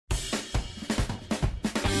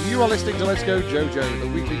You are listening to Let's Go JoJo, the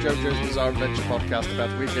weekly JoJo's Bizarre Adventure podcast about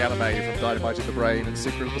the weekly anime from Dynamite in the Brain and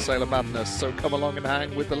Secret of the Sailor Madness. So come along and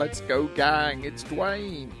hang with the Let's Go gang. It's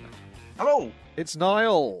Dwayne. Hello. It's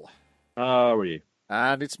Niall. How are you?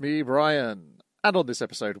 And it's me, Brian. And on this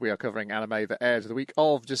episode, we are covering anime that aired the week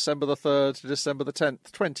of December the 3rd to December the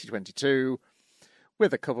 10th, 2022,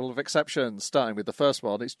 with a couple of exceptions. Starting with the first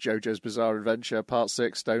one, it's JoJo's Bizarre Adventure, Part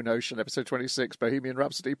 6, Stone Ocean, Episode 26, Bohemian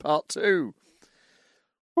Rhapsody, Part 2.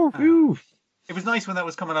 It was nice when that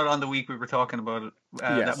was coming out on the week we were talking about it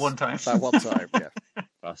that one time. That one time, yeah.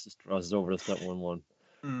 Fastest over the split 1-1.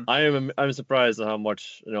 I'm surprised at how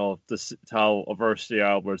much how averse they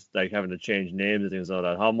are with like having to change names and things like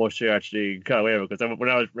that. How much they actually got away with. Because when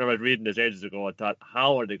I was reading this ages ago, I thought,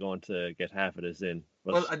 how are they going to get half of this in?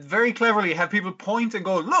 But, well, very cleverly have people point and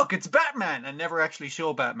go, "Look, it's Batman," and never actually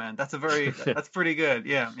show Batman. That's that's pretty good.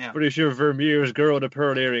 Yeah. Pretty sure Vermeer's Girl with a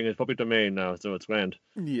Pearl Earring is public domain now, so it's grand.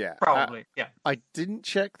 Yeah, probably. Yeah. I didn't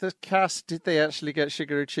check the cast. Did they actually get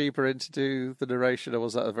Shigeru Chiba in to do the narration, or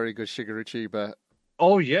was that a very good Shigeru Chiba?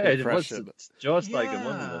 Oh yeah, impression? It was just like a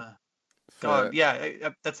month ago. God, yeah,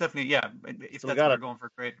 that's definitely If so that's what we're going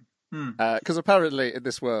for, great. Because apparently in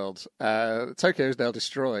this world, Tokyo is now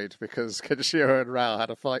destroyed because Kenshiro and Rao had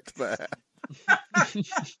a fight there.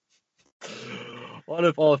 What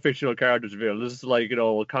if all fictional characters real? This is like,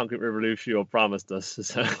 what Concrete Revolution promised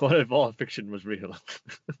us. What if all fiction was real?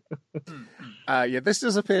 This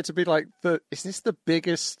does appear to be like is this the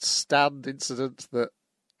biggest stand incident that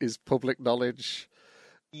is public knowledge?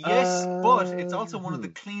 Yes, but it's also one of the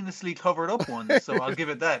cleanestly covered up ones, so I'll give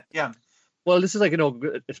it that. Yeah. Well, this is like, I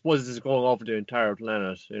suppose this is going over the entire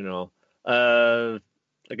planet, I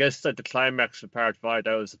guess like the climax of part 5,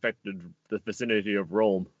 that was affected the vicinity of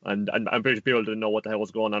Rome. And I'm pretty sure people didn't know what the hell was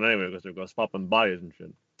going on anyway because they were swapping bodies and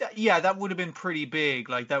shit. Yeah, that would have been pretty big.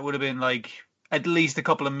 Like, that would have been like at least a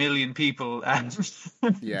couple of million people and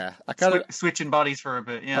yeah, I kind of switching bodies for a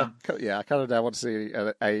bit. Yeah, I kind of now want to see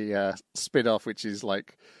a spin-off, which is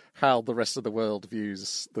like how the rest of the world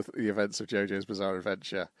views the events of JoJo's Bizarre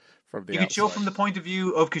Adventure from the outside. You could show from the point of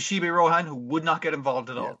view of Kashibe Rohan, who would not get involved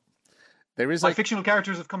at all. There is fictional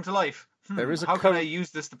characters have come to life. How can I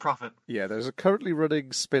use this to profit? Yeah, there's a currently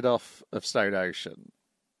running spin-off of Stone Ocean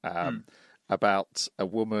about a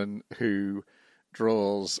woman who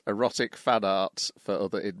draws erotic fan art for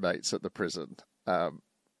other inmates at the prison.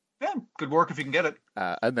 Good work if you can get it.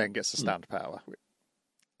 And then gets a stand power.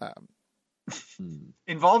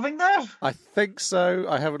 Involving that? I think so.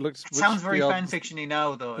 I haven't looked. It sounds very fan fiction-y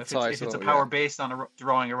now, though. If it's a power based on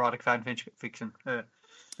drawing erotic fan fiction.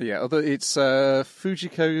 Yeah, it's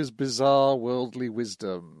Fujiko's Bizarre Worldly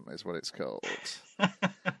Wisdom is what it's called.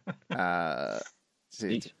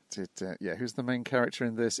 Who's the main character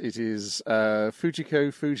in this? It is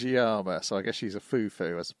Fujiko Fujiyama, so I guess she's a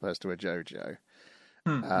fufu as opposed to a JoJo.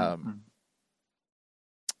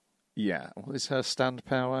 Yeah, what is her stand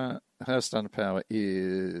power? Her stand power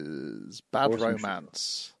is Bad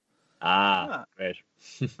Romance. Great.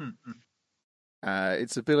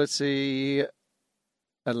 Its ability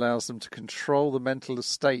allows them to control the mental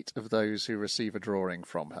state of those who receive a drawing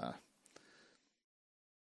from her.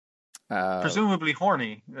 Presumably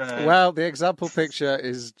horny. Well, the example picture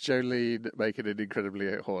is Jolene making an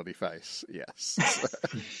incredibly horny face. Yes.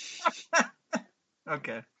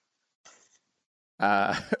 Okay.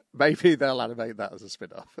 Maybe they'll animate that as a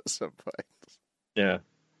spin-off at some point. Yeah.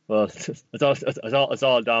 Well, it's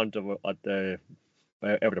all down to what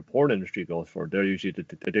wherever the porn industry goes for. They're usually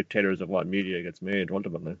the dictators of what media gets made,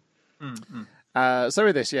 ultimately. So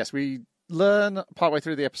with this, yes, we learn partway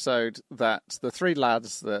through the episode that the 3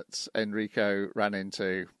 lads that Enrico ran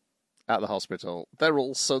into at the hospital, they're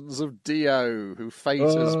all sons of Dio, who fate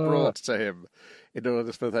has brought to him in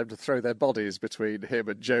order for them to throw their bodies between him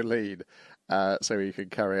and Jolene so he can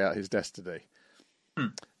carry out his destiny.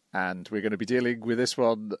 And we're going to be dealing with this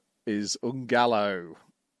one is Ungallo,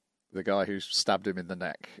 the guy who stabbed him in the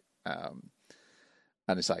neck. And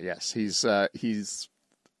it's like, yes, he's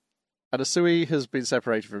Anasui has been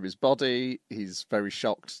separated from his body. He's very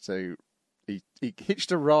shocked he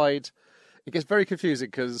hitched a ride. It gets very confusing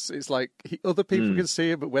because it's like other people can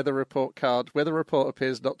see him, but Weather Report can't. Weather Report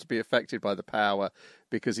appears not to be affected by the power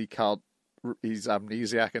because he's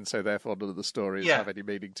amnesiac, and so therefore none of the stories have any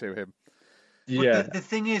meaning to him. Yeah. The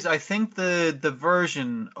thing is, I think the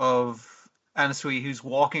version of Anasui who's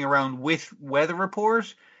walking around with Weather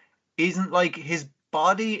Report isn't like his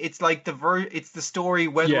body. It's like it's the story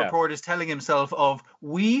Weather Report is telling himself of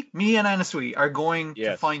me and Anasui are going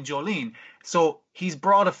to find Jolene. So he's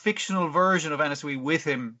brought a fictional version of Anasui with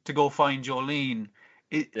him to go find Jolene.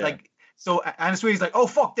 So Anasui's like, oh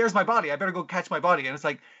fuck, there's my body. I better go catch my body. And it's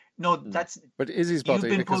like, No, that's. But it is his You've body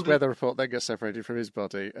been because pulled Weather Report then gets separated from his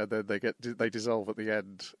body, and then they dissolve at the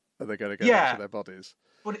end, and they're going to go back Yeah. to their bodies.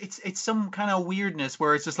 But it's some kind of weirdness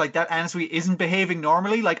where it's just like that Anasui isn't behaving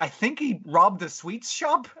normally. Like I think he robbed the sweets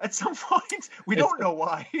shop at some point. We don't know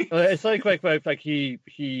why. It's like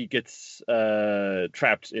he gets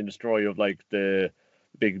trapped in the story of like the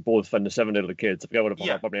big wolf and the seven little kids. I forget what the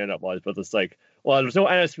fuck probably end up was, but it's like, well, there's no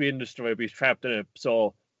Anasui in the story, but he's trapped in it,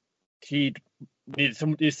 so he needs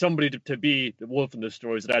somebody to be the wolf in the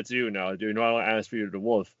story. So that's you now. Do you know Anasui or the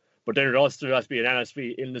wolf? But then it also has to be an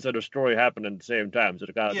NSV in this other story happening at the same time. So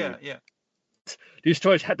these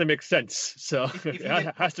stories had to make sense. So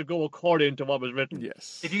it has to go according to what was written.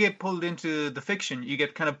 Yes. If you get pulled into the fiction, you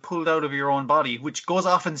get kind of pulled out of your own body, which goes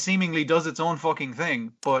off and seemingly does its own fucking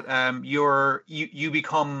thing. But you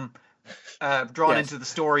become drawn into the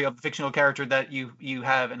story of the fictional character that you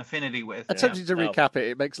have an affinity with. Attempting to recap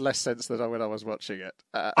it makes less sense than when I was watching it.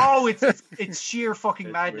 It's sheer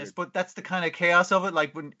fucking madness, weird. But that's the kind of chaos of it.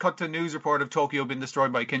 Like when cut to a news report of Tokyo being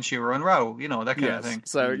destroyed by Kenshiro and Rao, that kind of thing.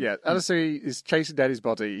 So Anasui is chasing down his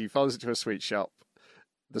body. He follows it to a sweet shop.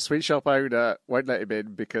 The sweet shop owner won't let him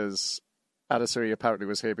in because Anasui apparently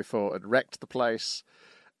was here before and wrecked the place.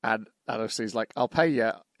 And Anasui's like, I'll pay you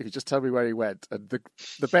if you just tell me where he went. And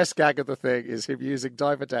the best gag of the thing is him using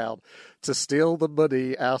Diver Down to steal the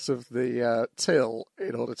money out of the till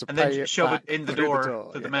in order to pay it, and then shove it in the door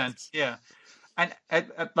to the man. Yeah, and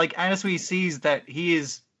like Anasui sees that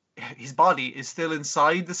his body is still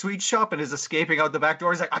inside the sweet shop and is escaping out the back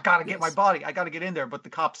door. He's like, I gotta get my body, I gotta get in there. But the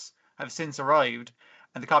cops have since arrived.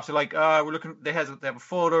 And the cops are like, we're looking, they have a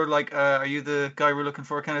photo, like, are you the guy we're looking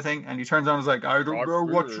for, kind of thing? And he turns on and is like, I don't know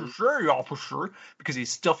what you say, officer. Because he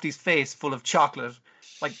stuffed his face full of chocolate,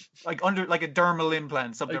 like under, like a dermal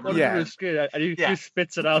implant, something. Like under his skin, and he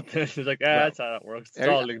spits it out there. He's like, that's how it works. It's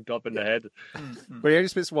all linked up in the head. But he only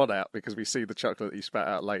spits one out because we see the chocolate he spat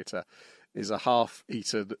out later is a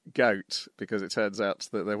half-eaten goat, because it turns out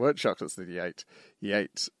that there weren't chocolates that he ate. He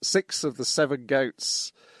ate 6 of the 7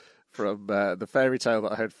 goats from the fairy tale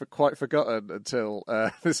that I had quite forgotten until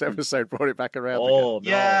this episode brought it back around again. No.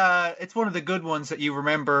 Yeah, it's one of the good ones that you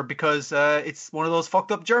remember because it's one of those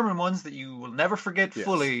fucked up German ones that you will never forget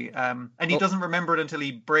fully. And he doesn't remember it until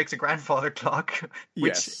he breaks a grandfather clock,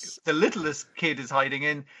 which the littlest kid is hiding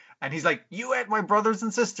in. And he's like, "You ate my brothers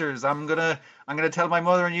and sisters. I'm gonna tell my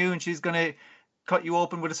mother and you, and she's gonna cut you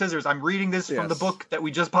open with the scissors." I'm reading this from the book that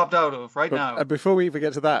we just popped out of now. And before we even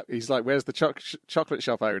get to that, he's like, "Where's the chocolate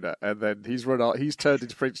shop owner?" And then he's run off. He's turned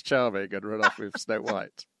into Prince Charming and run off with Snow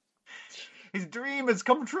White. His dream has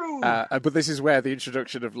come true. But this is where the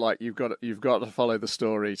introduction of like you've got to follow the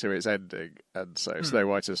story to its ending, and so Snow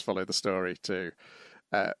White has followed the story to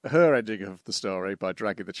her ending of the story by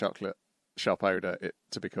dragging the chocolate shop owner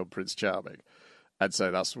to become Prince Charming. And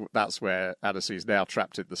so that's where Anasui is now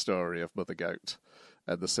trapped in the story of Mother Goat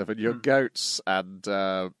and the 7 young goats. And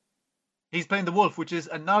he's playing the wolf, which is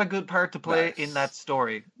not a good part to play in that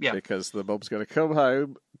story. Yeah, because the mum's going to come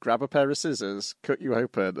home, grab a pair of scissors, cut you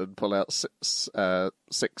open, and pull out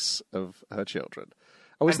 6 of her children.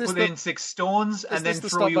 Oh, and put in 6 stones, and then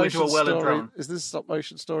throw you into a well and drown. Is this a stop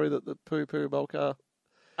motion story that the Poo Poo Molcar?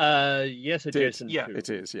 Yes, it is. Yeah, it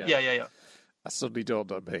is. Yeah. That suddenly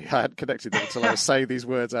dawned on me. I hadn't connected them until I was saying these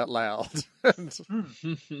words out loud.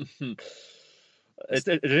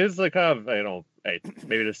 It is like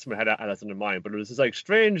maybe this had that in mind, but it was this like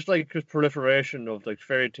strange like proliferation of like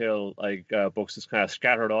fairy tale books that's kind of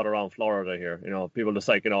scattered all around Florida here. People just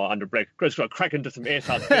on the break, just crack into some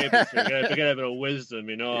Aesop's fables to get a bit of wisdom.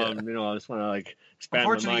 I just want to like expand.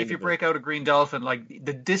 Unfortunately, if you break out a Green Dolphin, like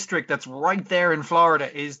the district that's right there in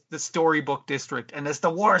Florida is the storybook district, and it's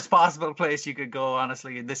the worst possible place you could go.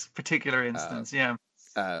 Honestly, in this particular instance,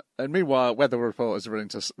 and meanwhile, Weather Report is running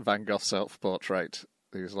to Van Gogh's self-portrait.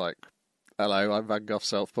 He's like, "Hello, I'm Van Gogh's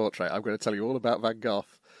self-portrait. I'm going to tell you all about Van Gogh."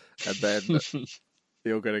 And then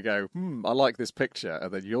you're going to go, I like this picture.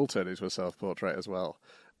 And then you'll turn into a self-portrait as well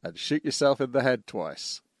and shoot yourself in the head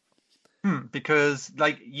twice. Because,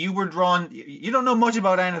 you were drawn... You don't know much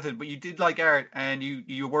about anything, but you did like art, and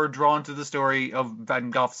you were drawn to the story of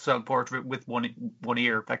Van Gogh's self-portrait with one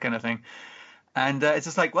ear, that kind of thing. And it's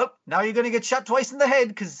just like, well, now you're going to get shot twice in the head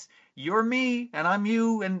because you're me and I'm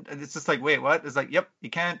you. And it's just like, wait, what? It's like, yep, you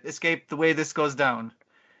can't escape the way this goes down,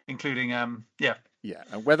 including, Yeah,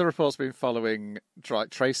 and Weather Report's been following,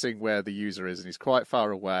 tracing where the user is, and he's quite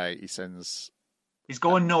far away. He's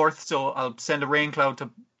going north, so I'll send a rain cloud to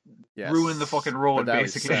ruin the fucking road,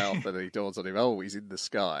 basically. He's south, and he dawns on him, he's in the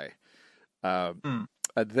sky. And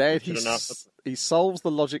then he solves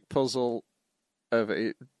the logic puzzle of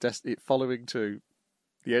it following to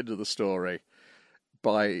the end of the story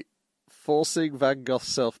by forcing Van Gogh's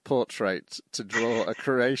self-portrait to draw a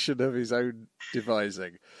creation of his own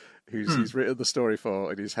devising, he's written the story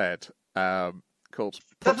for in his head, called...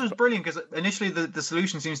 That was brilliant, because initially the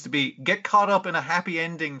solution seems to be get caught up in a happy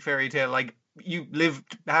ending fairy tale, like you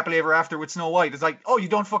lived happily ever after with Snow White. It's like, oh, you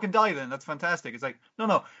don't fucking die then. That's fantastic. It's like,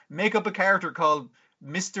 no, make up a character called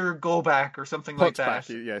Mr. Go Back or something like that.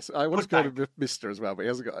 Yes, I want to call him Mr. as well, but he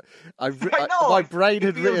hasn't got... my brain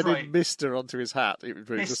had written in Mr. onto his hat.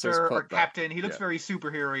 Mr. or Captain. He looks very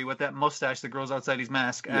superhero-y with that mustache that grows outside his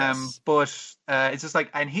mask. Yes. But it's just like,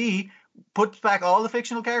 and he puts back all the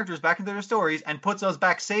fictional characters back into their stories and puts us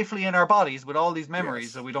back safely in our bodies with all these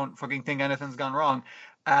memories, so we don't fucking think anything's gone wrong.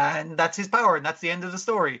 And that's his power, and that's the end of the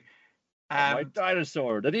story. My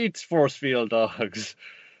dinosaur that eats force field dogs.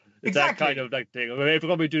 It's exactly. That kind of like thing. I mean, if we're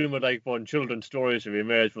going to be doing with like fun children's stories, we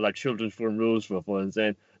may as well like children's fun rules for fun and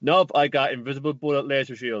saying, nope, I got invisible bullet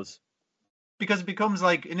laser shields. Because it becomes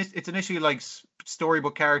like, it's initially like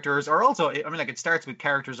storybook characters, or also, I mean, like it starts with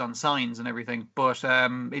characters on signs and everything, but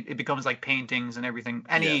it becomes like paintings and everything.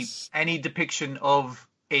 Any depiction of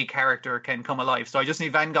a character can come alive. So I just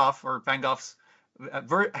need Van Gogh or Van Gogh's a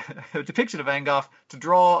depiction of Van Gogh to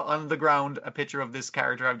draw on the ground a picture of this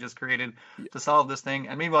character I've just created to solve this thing.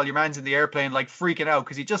 And meanwhile, your man's in the airplane like freaking out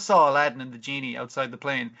because he just saw Aladdin and the genie outside the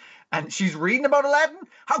plane, and she's reading about Aladdin.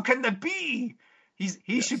 How can that be?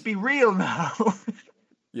 He should be real now.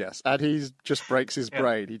 Yes, and he just breaks his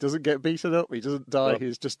brain. He doesn't get beaten up. He doesn't die.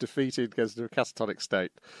 He's just defeated, goes into a catatonic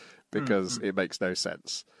state because it makes no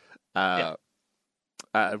sense.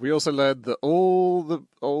 We also learned that all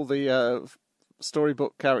the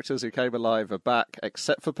storybook characters who came alive are back,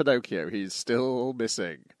 except for Pinocchio. He's still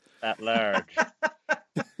missing. At large.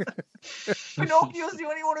 Pinocchio's the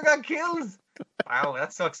only one who got killed. Wow,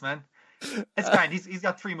 that sucks, man. It's fine. He's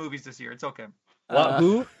got 3 movies this year. It's okay. What?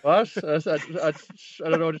 Who? What? I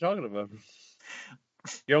don't know what you're talking about.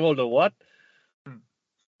 You're old or what?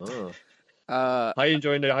 Oh. How you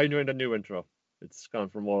enjoying the new intro? It's gone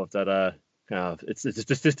for more of that kind of it's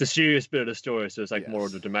just the serious bit of the story, so it's like more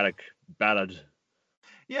of the dramatic ballad.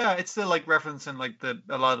 Yeah, it's still like referencing like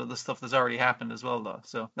a lot of the stuff that's already happened as well, though.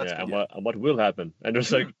 So that's good. And what will happen? And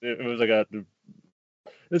there's like it was like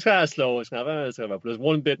it's kind of slow. It's kind of but there's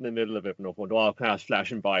one bit in the middle of it, all kind of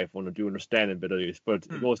flashing by if one do understand a bit of this. But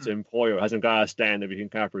it goes to Emporio, hasn't got a stand that we can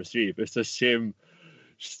kind of perceive. It's just him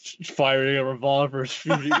firing a revolver.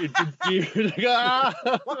 Fucking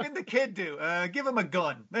What can the kid do? Give him a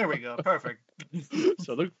gun. There we go. Perfect.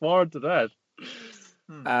 So look forward to that.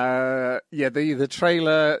 The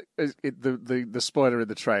trailer, the spoiler in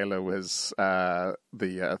the trailer was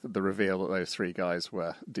the reveal that those 3 guys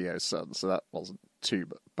were Dio's sons, so that wasn't too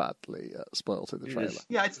badly spoiled in the trailer.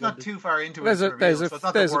 Yeah, it's not too far into it. So it's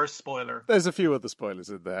not the worst spoiler. There's a few other spoilers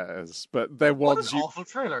in there, but they're ones what an awful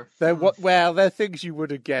trailer. They're things you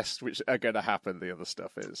would have guessed which are going to happen. The other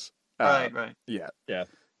stuff is right. Yeah.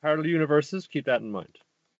 Parallel universes, keep that in mind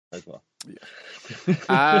as well.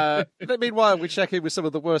 Yeah. Meanwhile, we check in with some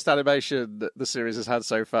of the worst animation that the series has had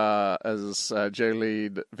so far as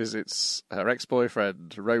Jolene visits her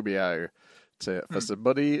ex-boyfriend Romeo for some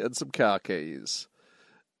money and some car keys.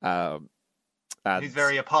 And he's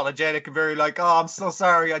very apologetic and very like, oh, I'm so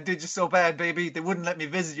sorry, I did you so bad, baby. They wouldn't let me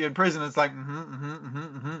visit you in prison. It's like,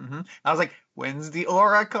 I was like, when's the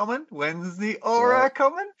aura coming? When's the aura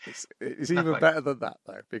coming? It's even better than that,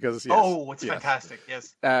 though, because it's fantastic.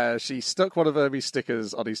 Yes, she stuck one of Hermes'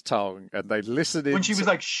 stickers on his tongue, and they listened in when she was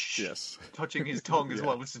like, shh, touching his tongue as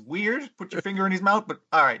well, which is weird. Put your finger in his mouth, but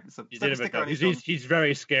all right. So he's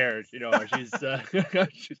very scared. You know, she's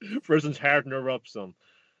person's hardening her up some.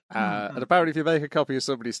 And apparently, if you make a copy of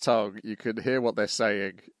somebody's tongue, you can hear what they're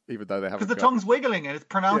saying, even though they haven't. Because the tongue's wiggling and it's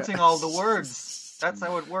pronouncing all the words. That's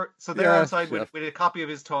how it works. So they're outside with a copy of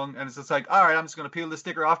his tongue, and it's just like, all right, I'm just going to peel the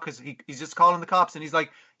sticker off because he's just calling the cops, and he's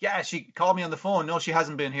like, yeah, she called me on the phone. No, she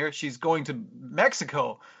hasn't been here. She's going to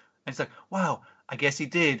Mexico. And it's like, wow, I guess he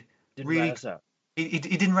did. Really, he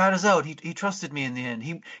didn't rat us out. He trusted me in the end.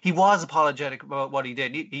 He was apologetic about what he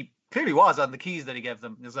did. He clearly was on the keys that he gave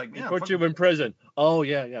them. It's like, he put you in prison. Oh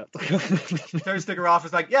yeah. Third sticker off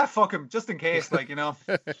is like, yeah, fuck him, just in case, like, you know.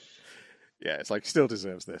 Yeah, it's like, still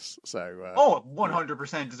deserves this. So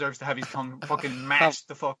 100% deserves to have his tongue fucking mashed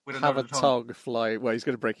the fuck with another tongue. Fly. Well, he's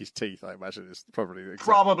going to break his teeth, I imagine. It's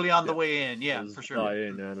probably on the way in. Yeah, for sure. Fly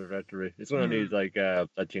in anniversary. It's going to need like that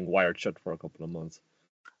thing wired shut for a couple of months.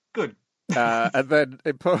 Good. And then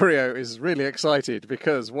Emporio is really excited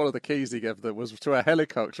because one of the keys he gave them was to a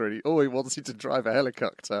helicopter, and he wanted to drive a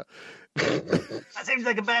helicopter. That seems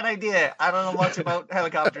like a bad idea. I don't know much about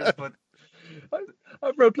helicopters, but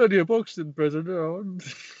I've read plenty of books in prison.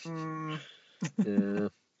 Yeah.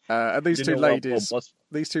 And these You two know what,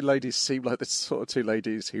 these two ladies seem like the sort of two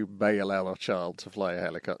ladies who may allow a child to fly a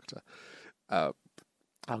helicopter. I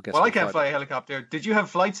can't fly a helicopter. Did you have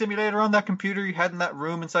Flight Simulator on that computer you had in that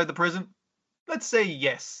room inside the prison? Let's say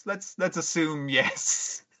yes. Let's assume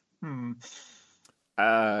yes.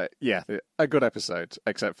 Yeah, a good episode,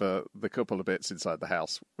 except for the couple of bits inside the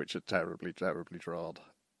house, which are terribly, terribly drawn.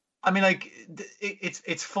 I mean, like,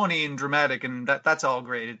 it's funny and dramatic, and that's all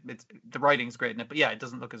great. The writing's great in it, but yeah, it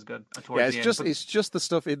doesn't look as good towards the end. It's just the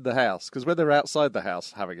stuff in the house, because when they're outside the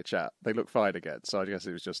house having a chat, they look fine again. So I guess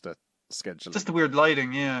it was just a scheduling, just the weird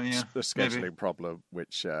lighting, yeah, a scheduling problem,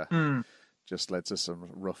 which just led to some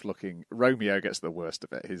rough looking. Romeo gets the worst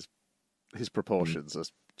of it. His proportions are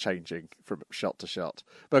changing from shot to shot.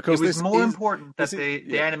 But of course, it was more important that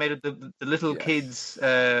they animated the little kids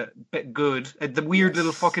bit good. The weird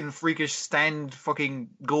little fucking freakish stand fucking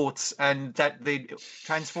goats, and that they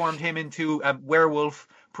transformed him into a werewolf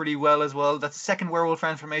pretty well as well. That's the second werewolf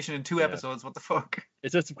transformation in 2 episodes. What the fuck?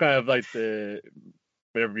 It's just kind of like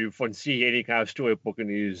whenever you see any kind of storybook in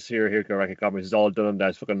these Hero comics, it's all done in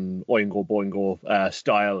that fucking oingo boingo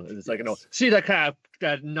style. And it's like, see that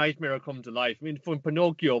nightmare come to life. I mean, from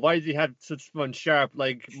Pinocchio, why does he have such fun, sharp,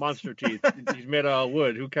 like, monster teeth? He's made out of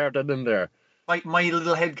wood. Who carved that in there? My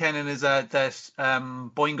little headcanon is that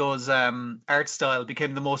Boingo's art style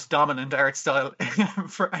became the most dominant art style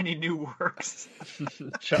for any new works.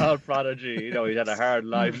 Child prodigy. He had a hard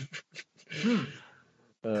life.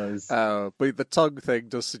 But the tongue thing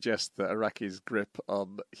does suggest that Araki's grip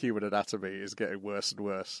on human anatomy is getting worse and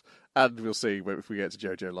worse. And we'll see if we get to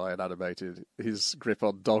JoJo Lion animated, his grip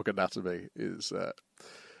on dog anatomy is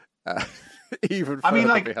even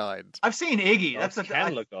further behind. I've seen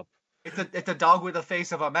Iggy. Look up. It's a dog with the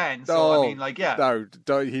face of a man. So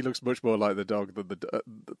No, he looks much more like the dog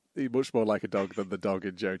than much more like a dog than the dog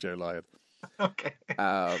in JoJo Lion. Okay.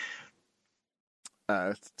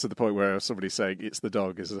 To the point where somebody's saying it's the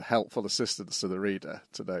dog is a helpful assistance to the reader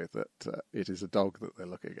to know that it is a dog that they're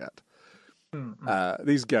looking at.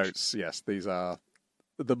 These goats, yes, these are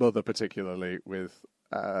the mother particularly with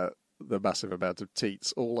the massive amount of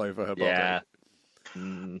teats all over her body. Yeah.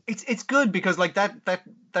 It's good because like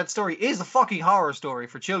that story is a fucking horror story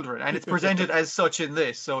for children, and it's presented as such in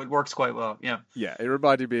this, so it works quite well. Yeah. Yeah, it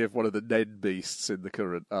reminded me of one of the Nen beasts in the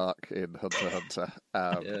current arc in Hunter x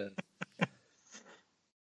Hunter.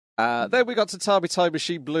 Then we got to Time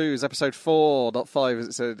Machine Blues, episode 4, not 5 as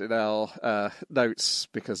it said in our notes,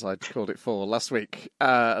 because I'd called it 4 last week.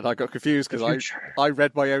 And I got confused because I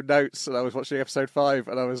read my own notes and I was watching episode 5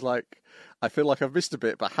 and I was like, I feel like I've missed a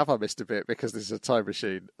bit, but have I missed a bit? Because this is a time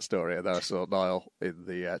machine story. And then I saw Niall in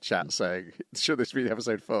the chat saying, should this be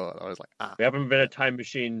episode 4? And I was like, We haven't been a time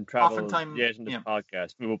machine travel yet in the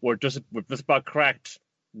podcast. We're just about cracked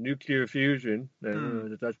nuclear fusion.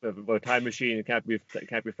 That's a time machine. It can't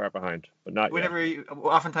be far behind, but not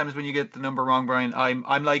oftentimes when you get the number wrong, Brian,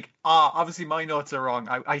 I'm like, obviously my notes are wrong.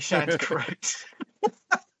 I shan't correct.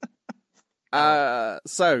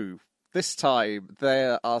 So this time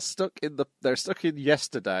they're stuck in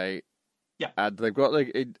yesterday. Yeah, and they've got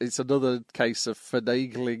it's another case of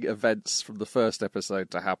finagling events from the first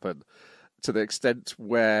episode to happen, to the extent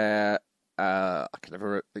where. I can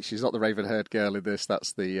never. She's not the raven-haired girl in this.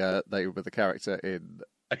 That's the name of the character in.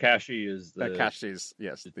 Akashi is the. Akashi's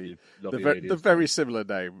yes, the very similar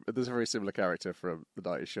name. There's a very similar character from The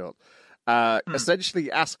Night Is Short.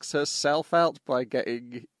 Essentially, asks herself out by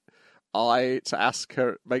getting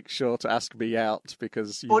to make sure to ask me out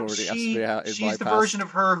because you've already asked me out in my past. She's the version of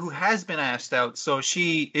her who has been asked out, so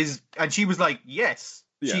she is, and she was like, yes.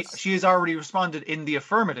 Yes. She has already responded in the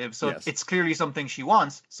affirmative, so it's clearly something she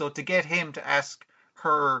wants. So to get him to ask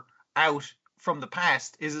her out from the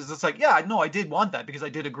past is just like, I did want that because I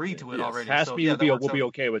did agree to it already. Past me will be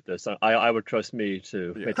okay with this. I would trust me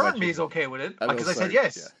to. Yeah. Current me is okay with it because I said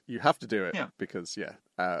yes. Yeah. You have to do it because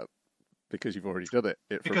you've already done it.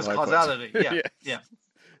 Because causality. Yeah.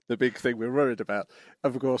 The big thing we're worried about.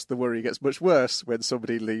 Of course, the worry gets much worse when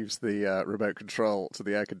somebody leaves the remote control to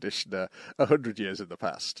the air conditioner 100 years in the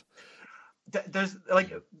past. There's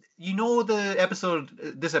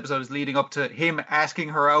this episode is leading up to him asking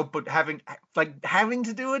her out, but having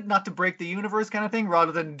to do it, not to break the universe kind of thing,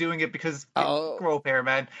 rather than doing it because grow up hair,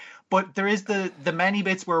 man. But there is the many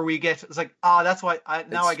bits where we get, it's like, that's why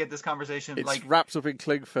I get this conversation. It's wrapped up in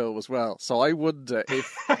cling film as well. So I wonder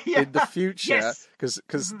if in the future, because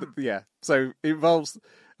so it involves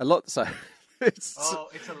a lot. So it's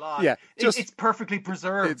a lot. Yeah, it's perfectly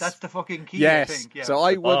preserved. That's the fucking key. Yes. I think. Yeah. So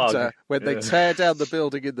I wonder when they tear down the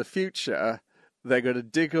building in the future, they're going to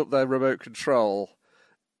dig up their remote control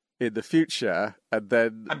in the future, and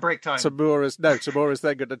then break time. Tamura's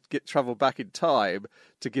then going to travel back in time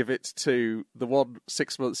to give it to the one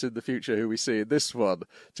 6 months in the future who we see in this one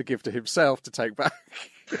to give to himself to take back.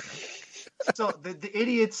 So the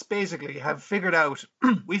idiots basically have figured out,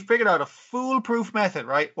 we've figured out a foolproof method,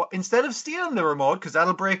 right? Well, instead of stealing the remote, because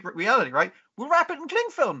that'll break reality, right? We'll wrap it in cling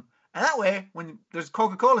film. And that way, when there's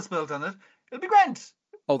Coca-Cola spilled on it, it'll be grand.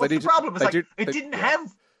 Oh, What's the problem? It's it didn't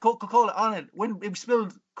have Coca-Cola on it when it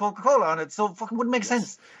spilled Coca-Cola on it, so it fucking wouldn't make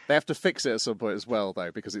sense. They have to fix it at some point as well,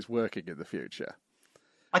 though, because it's working in the future.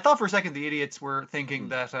 I thought for a second the idiots were thinking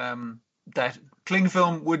that that cling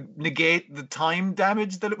film would negate the time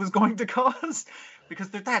damage that it was going to cause, because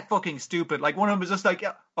they're that fucking stupid. Like, one of them was just like,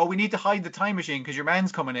 we need to hide the time machine because your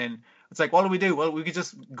man's coming in. It's like, what do we do? Well, we could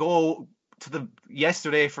just go to the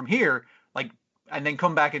yesterday from here, like, and then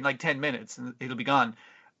come back in like 10 minutes and it'll be gone.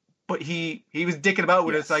 But he was dicking about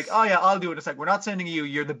with it. It's like, oh yeah, I'll do it. It's like, we're not sending you.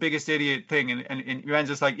 You're the biggest idiot thing. And your man's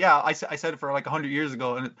just like, yeah, I said it for like 100 years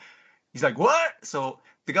ago. And he's like, what? So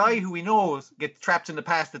the guy who we know gets trapped in the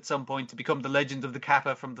past at some point to become the legend of the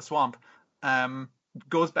Kappa from the swamp,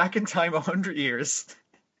 goes back in time 100 years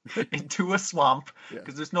into a swamp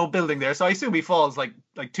because there's no building there. So I assume he falls like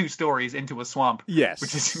 2 stories into a swamp. Yes.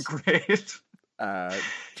 Which is great.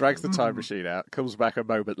 Drags the time machine out, comes back a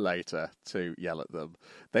moment later to yell at them.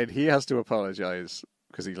 Then he has to apologise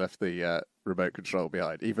because he left the remote control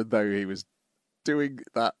behind, even though he was doing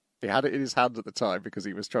that. He had it in his hand at the time because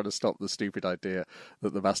he was trying to stop the stupid idea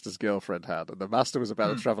that the Master's girlfriend had. And the Master was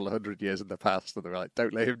about to travel 100 years in the past, and they were like,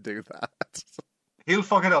 don't let him do that. He'll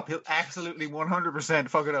fuck it up. He'll absolutely 100%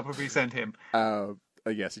 fuck it up if we send him.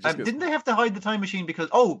 Yes. Didn't they have to hide the time machine because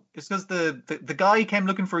it's because the guy came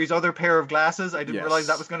looking for his other pair of glasses. I didn't realize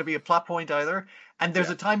that was going to be a plot point either. And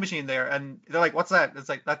there's a time machine there, and they're like, "What's that?" It's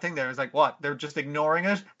like that thing there. It's like, what? They're just ignoring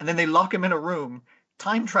it, and then they lock him in a room,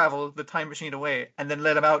 time travel the time machine away, and then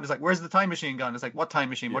let him out. It's like, "Where's the time machine gone?" It's like, "What time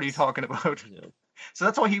machine? What are you talking about?" Yeah. So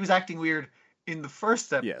that's why he was acting weird in the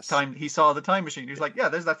first time he saw the time machine. He was like, yeah,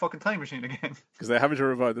 there's that fucking time machine again. Because they're having to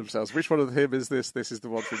remind themselves, which one of him is this? This is the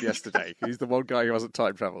one from yesterday. He's the one guy who hasn't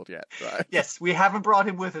time travelled yet, right? Yes, we haven't brought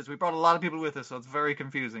him with us. We brought a lot of people with us, so it's very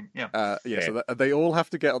confusing. Yeah. So they all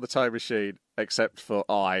have to get on the time machine, except for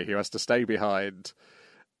who has to stay behind.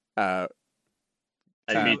 And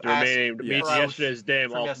meet yesterday's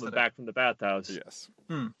dame all back from the bathhouse. Yes.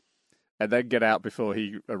 And then get out before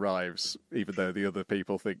he arrives, even though the other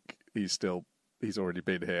people think he's already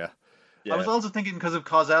been here. Yeah. I was also thinking, because of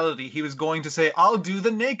causality, he was going to say, I'll do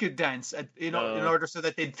the naked dance, in order so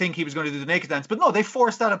that they'd think he was going to do the naked dance. But no, they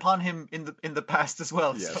forced that upon him in the past as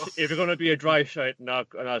well. Yes. So. If you're going to be a dry shite and not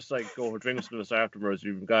like go for drinks with us afterwards,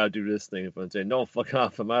 you've got to do this thing. If I'm saying, no, fuck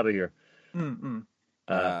off, I'm out of here.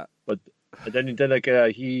 But then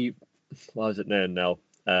he, what is it now?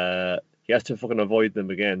 He has to fucking avoid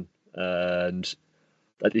them again. And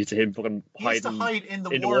that leads to him fucking hiding. He has to hide in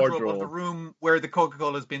the wardrobe of the room where the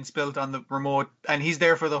Coca-Cola has been spilled on the remote, and he's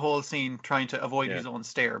there for the whole scene, trying to avoid his own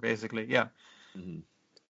stare, basically. Yeah. Mm-hmm.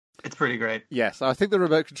 It's pretty great. Yes, I think the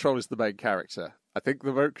remote control is the main character. I think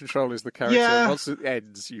the remote control is the character. Yeah. Once it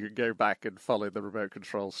ends, you can go back and follow the remote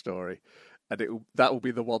control story, and that will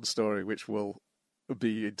be the one story which will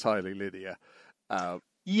be entirely linear.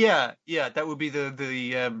 Yeah, that would be the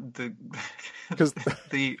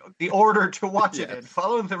the order to watch it in.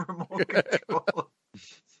 Follow the remote control.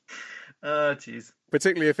 Jeez.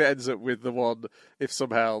 Particularly if it ends up with if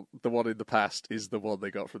somehow the one in the past is the one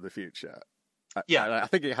they got from the future. I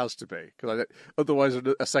think it has to be, because otherwise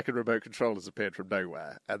a second remote control has appeared from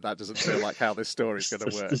nowhere, and that doesn't feel like how this story is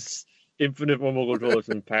going to work. Infinite remote controllers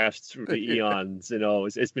been passed through the eons.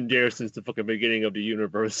 It's been there since the fucking beginning of the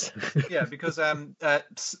universe. Yeah, because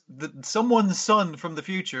someone's son from the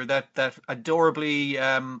future, that adorably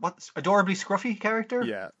scruffy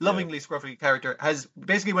character, lovingly scruffy character, has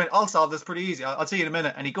basically went, I'll solve this pretty easy. I'll see you in a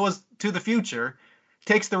minute. And he goes to the future,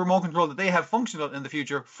 takes the remote control that they have functional in the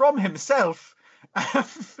future from himself.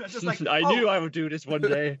 Just like, I knew I would do this one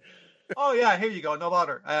day. Oh yeah, here you go, no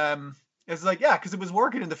bother. It's like, because it was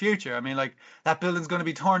working in the future. I mean, like, that building's going to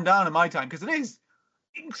be torn down in my time, because it is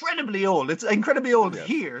incredibly old. It's incredibly old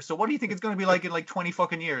here. So what do you think it's going to be like in like 20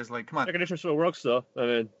 fucking years? Like, come on. Air conditioner still works, though. I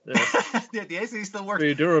mean, the AC still works.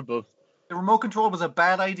 Pretty durable. The remote control was a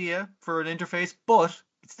bad idea for an interface, but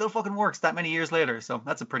it still fucking works that many years later. So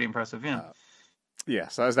that's a pretty impressive, so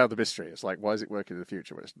that's now the mystery. It's like, why is it working in the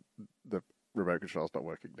future when the remote control's not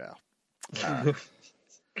working now?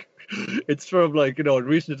 It's from the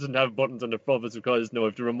reason it doesn't have buttons on the front is because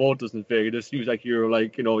if the remote doesn't fit, you just use your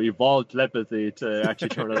evolved telepathy to actually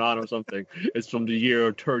turn it on or something. It's from the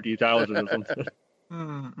year 30,000 or something.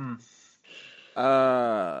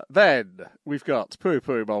 Then we've got Poo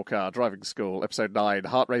Poo Molcar Driving School, Episode 9,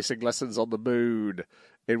 Heart Racing Lessons on the Moon,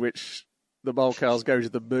 in which the Molcars go to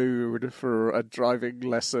the moon for a driving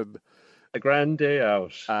lesson. A grand day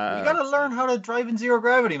out. You gotta learn how to drive in zero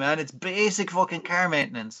gravity, man. It's basic fucking car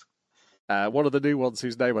maintenance. One of the new ones,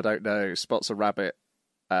 whose name I don't know, spots a rabbit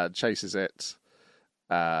and chases it.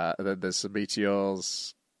 And then there's some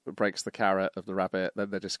meteors that breaks the carrot of the rabbit. Then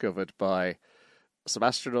they're discovered by some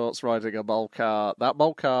astronauts riding a Molcar. That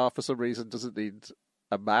Molcar, for some reason, doesn't need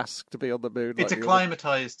a mask to be on the moon. It's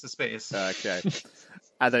acclimatized to space. Okay.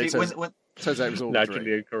 And then it turns out it was all naturally a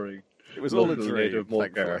dream. occurring. It was all a dream,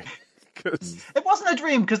 thankfully. It wasn't a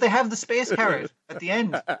dream, because they have the space carrot at the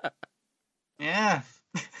end. Yeah.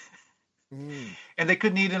 And they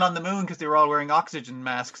couldn't eat it on the moon because they were all wearing oxygen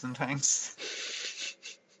masks and tanks.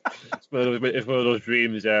 It's one of those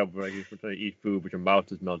dreams, yeah, where you're trying to eat food, but your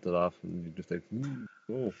mouth is melted off, and you're just like,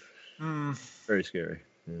 very scary.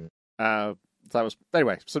 Yeah. That was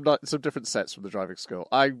anyway. Some different sets from the driving school.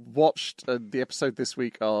 I watched the episode this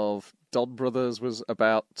week of Don Brothers was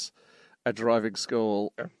about a driving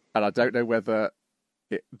school, and I don't know whether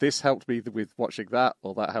this helped me with watching that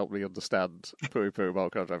or that helped me understand Poo Poo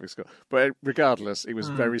Molcar Driving School. But regardless, it was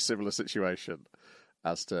a very similar situation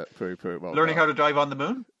as to Poo Poo Molcar. Learning how to drive on the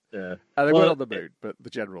moon? Yeah. And they weren't on the moon, but the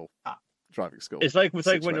general driving school. It's like when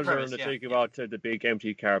you're learning to think about the big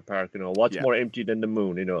empty car park, what's more empty than the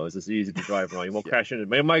moon, is it's easy to drive around. You won't crash in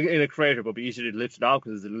it. It might in a crater, but it'll be easy to lift it out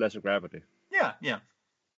because there's lesser gravity. Yeah.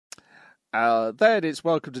 Then it's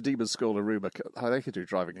Welcome to Demon School, Iruma. They could do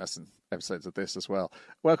driving lesson episodes of this as well.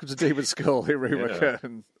 Welcome to Demon School,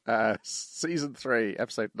 Iruma. Season 3,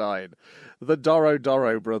 Episode 9, The Doro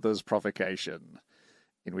Doro Brothers Provocation,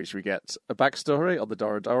 in which we get a backstory on the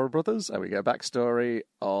Doro Doro Brothers, and we get a backstory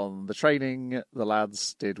on the training the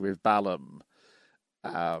lads did with Balam.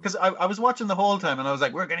 Because I was watching the whole time, and I was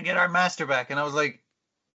like, we're going to get our master back. And I was like,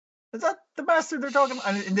 is that the master they're talking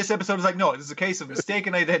about? And in this episode, it's like, no, this is a case of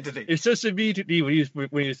mistaken identity. It's just immediately when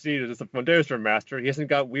you see it, when there's their master, he hasn't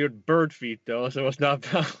got weird bird feet, though, so it's not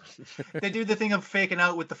bad. They do the thing of faking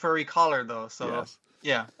out with the furry collar, though, so... Yes.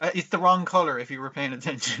 Yeah, it's the wrong colour if you were paying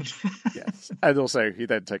attention. Yes. And also, he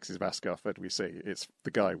then takes his mask off, and we see it's the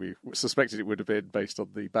guy we suspected it would have been based on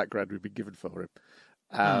the background we'd been given for him.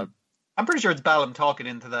 I'm pretty sure it's Balam talking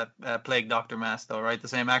into that Plague Doctor mask, though, right? The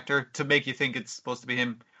same actor, to make you think it's supposed to be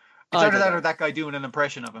him. It's either that or that guy doing an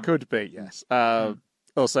impression of him. Could be, yes.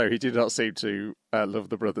 Also, he did not seem to love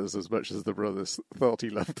the brothers as much as the brothers thought he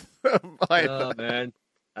loved them either. Oh, man.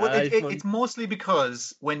 Well, it's mostly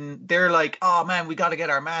because when they're like, oh man, we got to get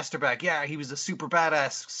our master back. Yeah, he was a super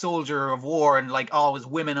badass soldier of war and like always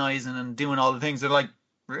womanizing and doing all the things. They're like,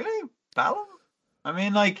 really? Balam? I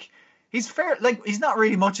mean, like, he's fair. Like, he's not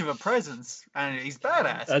really much of a presence and he's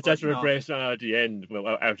badass. That's what Brace on at the end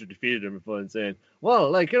after defeated him and saying, well,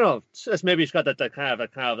 like, maybe he's got that kind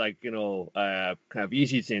of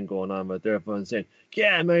easy thing going on, but they're fun saying,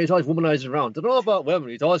 yeah, man, he's always womanizing around. Don't know about women.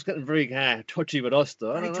 He's always getting very touchy with us,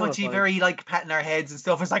 though. Very touchy, very like patting our heads and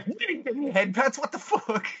stuff. It's like, head pats, what the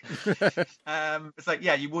fuck? It's like,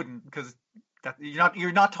 yeah, you wouldn't, because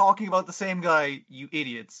you're not talking about the same guy, you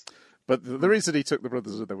idiots. But the reason he took the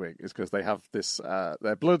Brothers of the Wing is because they have this,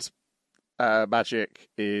 their blood magic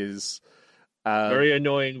is... very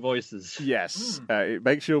annoying voices. Yes. It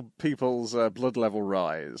makes your people's blood level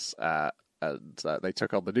rise. And they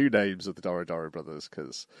took on the new names of the Doro Doro Brothers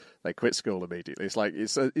because they quit school immediately. It's like,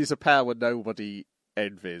 it's a power nobody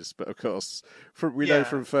envies. But of course, we know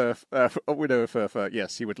from Furf,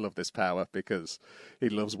 yes, he would love this power because he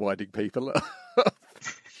loves winding people up.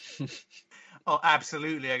 Oh,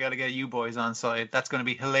 absolutely. I got to get you boys on side. That's going to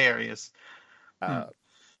be hilarious.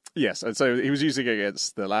 Yes, and so he was using it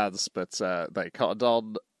against the lads, but they cottoned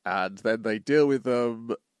on, and then they deal with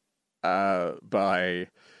them by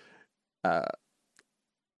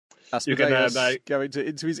Asmodeus going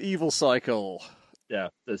into his evil cycle. Yeah,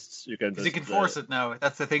 you can force it now.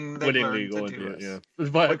 That's the thing they learned to do. Yeah,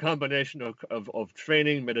 it's by a combination of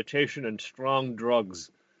training, meditation, and strong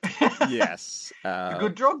drugs. Yes. The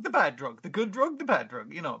good drug, the bad drug. The good drug, the bad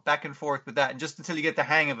drug. Back and forth with that, and just until you get the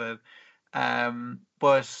hang of it.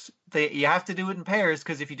 But you have to do it in pairs,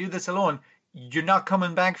 because if you do this alone, you're not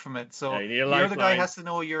coming back from it. So the other guy has to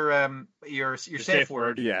know your safe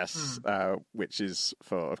word. Yes, which is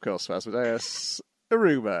for Asmodeus,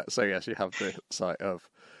 Iruma. So yes, you have the sight of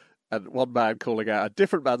and one man calling out a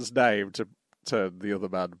different man's name to turn the other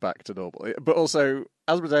man back to normal. But also,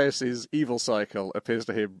 Asmodeus' evil cycle appears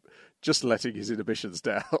to him just letting his inhibitions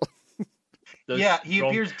down. he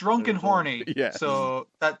appears drunk and horny. Yeah. So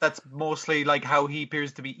that's mostly like how he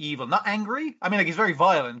appears to be evil. Not angry. I mean, like he's very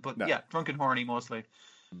violent, but yeah, drunk and horny mostly.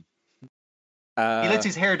 He lets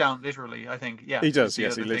his hair down, literally, I think. Yeah, he does.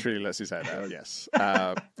 Yes, he literally lets his hair down. Yes,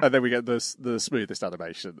 and then we get the smoothest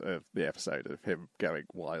animation of the episode of him going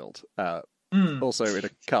wild. Also in a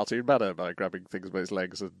cartoon manner by grabbing things by his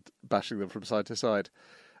legs and bashing them from side to side.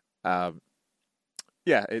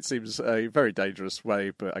 Yeah, it seems a very dangerous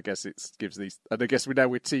way, but I guess it gives these. And I guess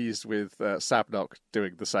we're teased with Sabnock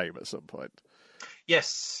doing the same at some point.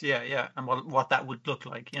 Yes, yeah, and what that would look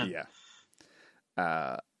like. Yeah.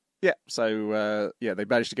 So they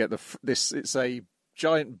managed to get this. It's a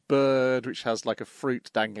giant bird which has like a fruit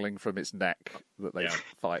dangling from its neck that they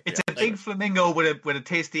fight. It's a big flamingo with a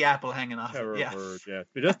tasty apple hanging off. Bird, yeah.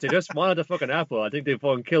 They just wanted the fucking apple. I think they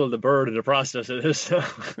fucking killed the bird in the process of this.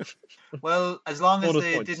 Well, as long as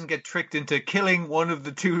they didn't get tricked into killing one of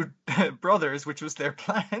the two brothers, which was their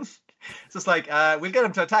plan. It's just like, we'll get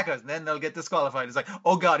him to attack us, and then they'll get disqualified. It's like,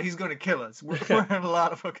 oh god, he's going to kill us. We're in a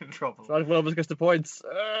lot of fucking trouble. Wilbus gets the points.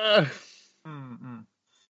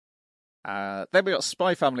 Then we got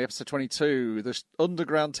Spy Family, episode 22, the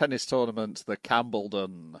underground tennis tournament, the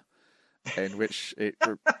Campbelldon, in which it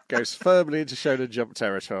goes firmly into Shonen Jump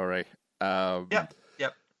territory. Yep.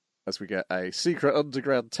 As we get a secret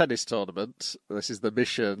underground tennis tournament. This is the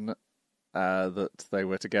mission that they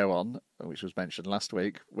were to go on, which was mentioned last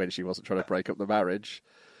week when she wasn't trying to break up the marriage.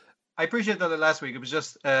 I appreciate that last week. It was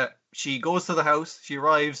just she goes to the house, she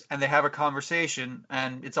arrives, and they have a conversation,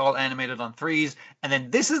 and it's all animated on threes. And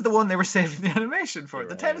then this is the one they were saving the animation for,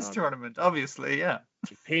 the tennis tournament, obviously, yeah.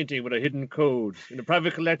 Painting with a hidden code. In a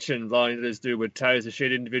private collection, volume that is due with ties to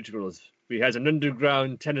shade individuals. We has an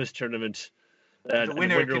underground tennis tournament. The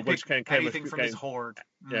winner can pick anything from his hoard.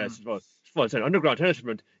 Yes, it's an underground tennis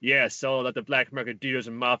tournament. Yes, so that the black market dealers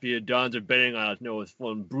and mafia dons are betting on it. No, it's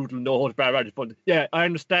fun, brutal, no holds barred. It's fun. Yeah, I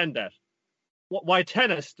understand that. Why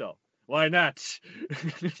tennis, though? Why not?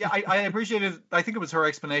 Yeah, I appreciated. I think it was her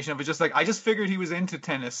explanation of it. Just like, I just figured he was into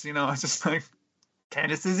tennis. You know, it's just like,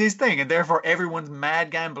 tennis is his thing, and therefore everyone's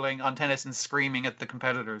mad gambling on tennis and screaming at the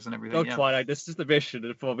competitors and everything. No, Twilight, this is the mission.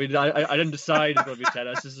 I didn't decide it's going to be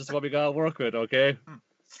tennis. This is what we got to work with, okay?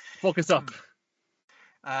 Focus up.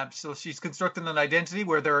 So she's constructing an identity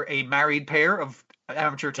where they're a married pair of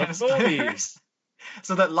amateur tennis players,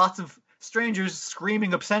 so that lots of strangers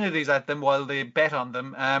screaming obscenities at them while they bet on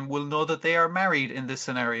them will know that they are married in this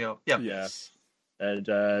scenario. Yeah. Yes.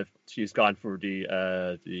 And she's gone for the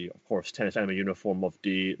of course tennis anime uniform of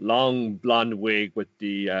the long blonde wig with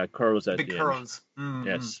the curls at big the curls. End.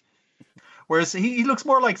 Yes. Whereas he looks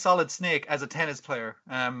more like Solid Snake as a tennis player.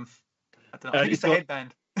 I don't know. I think it's a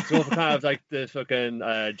headband. So kind of like the fucking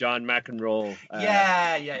John McEnroe.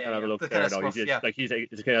 Yeah. Kind of a look there.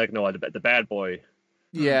 He's kind of like the bad boy.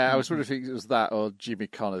 Yeah, I was wondering if it was that or Jimmy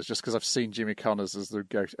Connors, just because I've seen Jimmy Connors as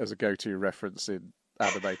a go-to reference in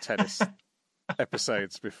anime tennis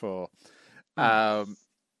episodes before. So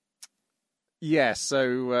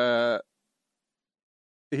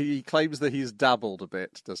he claims that he's dabbled a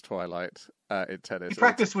bit, does Twilight, in tennis. He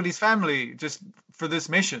practiced with his family just for this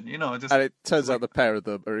mission, you know. And it turns out the pair of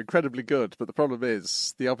them are incredibly good, but the problem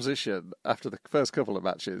is the opposition, after the first couple of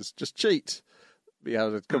matches, just cheat. You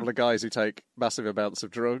have a couple of guys who take massive amounts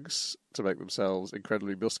of drugs to make themselves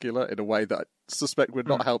incredibly muscular in a way that I suspect would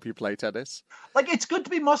not help you play tennis. Like, it's good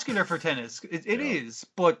to be muscular for tennis. It is,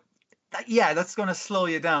 but that's going to slow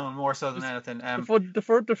you down more so than anything. The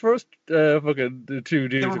first fucking the two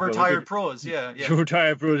dudes. They were retired pros, yeah. The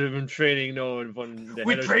retired pros have been training,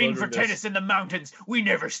 we trained for tennis in the mountains. We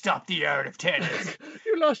never stopped the art of tennis.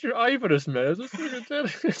 You lost your eye for this, man.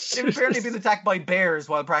 They've apparently been attacked by bears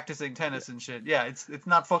while practicing tennis and shit. Yeah, it's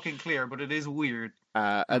not fucking clear, but it is weird.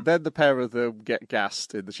 And then the pair of them get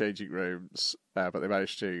gassed in the changing rooms, but they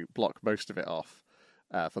manage to block most of it off.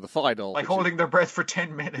 For the final, like holding their breath for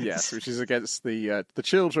 10 minutes. Yes, which is against the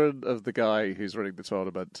children of the guy who's running the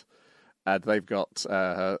tournament, and they've got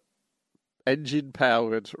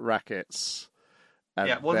engine-powered rackets.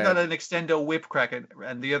 One's got an extendo whip racket,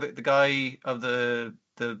 and the guy of the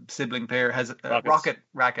sibling pair has a rocket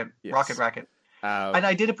racket. And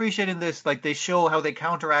I did appreciate in this, like, they show how they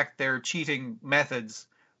counteract their cheating methods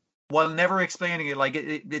while never explaining it. Like,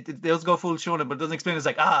 it does go full shonen, but it doesn't explain. It's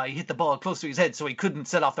like, he hit the ball close to his head, so he couldn't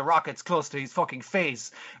set off the rockets close to his fucking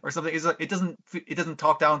face or something. It's like, it doesn't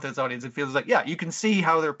talk down to its audience. It feels like, you can see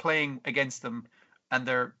how they're playing against them and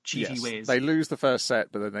their cheaty ways. They lose the first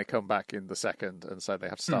set, but then they come back in the second, and so they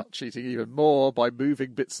have to start cheating even more by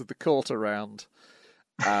moving bits of the court around.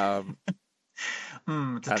 It's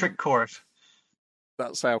a trick court.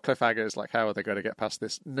 that's our cliffhanger is like, how are they going to get past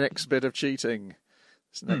this next bit of cheating,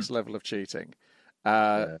 this next level of cheating?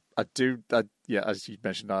 As you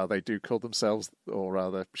mentioned, now they do call themselves, or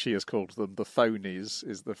rather, she has called them the Phonies,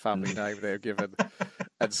 is the family name they're given,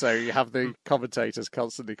 and so you have the commentators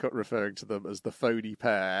constantly referring to them as the phony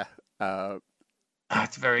pair.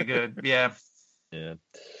 That's very good. Yeah, yeah.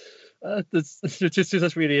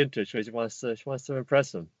 That's really interesting. She wants to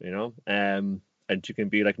impress him, you know, and she can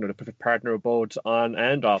be like, you know, the perfect partner both on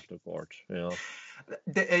and off the court, you know.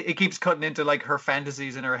 It keeps cutting into like her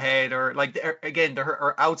fantasies in her head, or like again,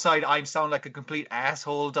 her outside I sound like a complete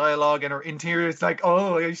asshole dialogue, and her interior is like,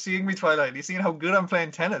 oh, are you seeing me, Twilight? Are you seeing how good I'm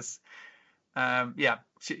playing tennis?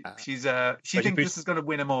 She thinks this is going to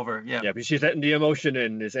win him over. Yeah, but she's letting the emotion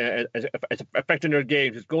in. It's affecting her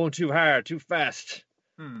game. She's going too hard, too fast.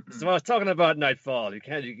 This is what I was talking about. Nightfall. You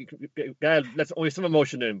can't let only some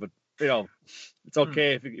emotion in, but you know, it's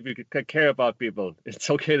okay if you care about people. It's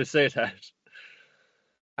okay to say that.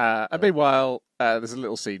 And meanwhile, there's a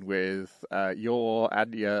little scene with Yor,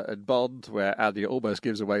 Anya, and Bond, where Anya almost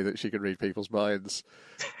gives away that she can read people's minds.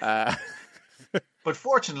 But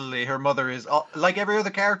fortunately, her mother is, like every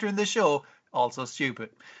other character in this show, also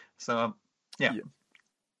stupid. So, yeah.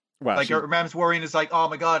 Well, like her mom's worrying is like, oh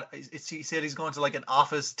my god, he said he's going to like an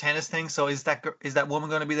office tennis thing. So is that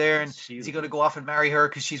woman going to be there, and is he going to go off and marry her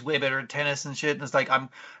because she's way better at tennis and shit? And it's like,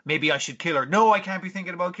 maybe I should kill her. No, I can't be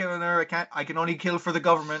thinking about killing her. I can only kill for the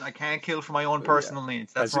government. I can't kill for my own personal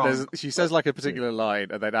needs. That's wrong. She says like a particular line,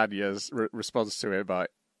 and then Anya's responds to it by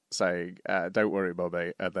saying, "Don't worry,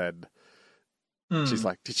 Mummy," and then. She's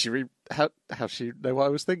like, did she read how she know what I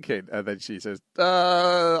was thinking? And then she says,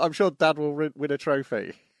 I'm sure Dad will win a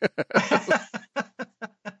trophy.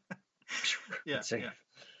 yeah.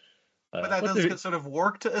 But that does sort of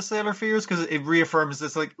work to assail her fears, because it reaffirms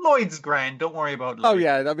this, like, Lloyd's grand, don't worry about Lloyd. Oh,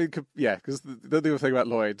 yeah, I mean, yeah, because the other thing about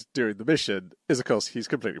Lloyd during the mission is, of course, he's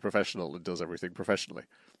completely professional and does everything professionally.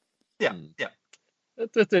 Yeah.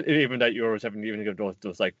 Even that you were having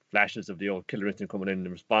those like flashes of the old killer instinct coming in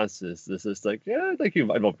responses. This is like, yeah, like you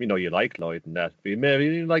know you like Lloyd and that, but maybe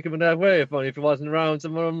you didn't like him in that way. If he wasn't around,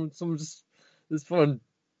 some just this fun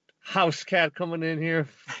house cat coming in here.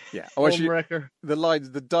 Yeah,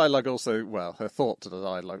 the dialogue also, well, her thought to the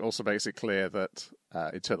dialogue also makes it clear that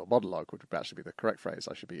internal monologue would actually be the correct phrase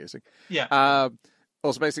I should be using. Yeah.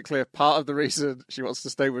 Also makes it clear part of the reason she wants to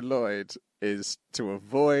stay with Lloyd is to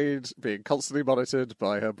avoid being constantly monitored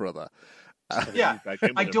by her brother. Yeah,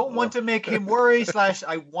 I don't want to make him worry. /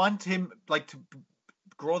 I want him like to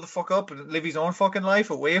grow the fuck up and live his own fucking life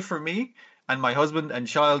away from me and my husband and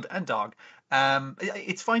child and dog.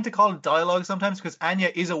 It's fine to call it dialogue sometimes, because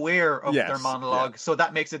Anya is aware of their monologue, so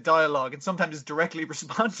that makes it dialogue, and sometimes it's directly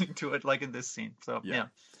responding to it, like in this scene. So yeah.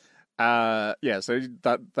 So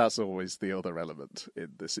that's always the other element in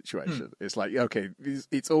the situation. It's like, okay,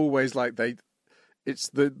 it's always like it's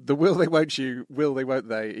the will they won't you, will they won't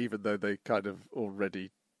they, even though they kind of already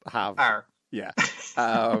have. Yeah.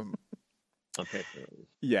 Okay.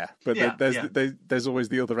 Yeah, but there's always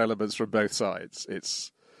the other elements from both sides.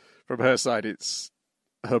 It's from her side, it's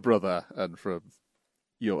her brother, and from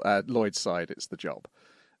Lloyd's side, it's the job.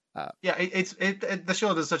 The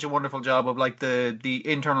show does such a wonderful job of like the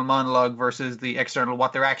internal monologue versus the external,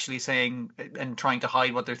 what they're actually saying and trying to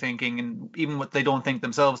hide what they're thinking, and even what they don't think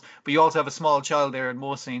themselves. But you also have a small child there in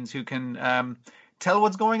most scenes who can tell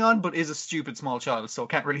what's going on, but is a stupid small child, so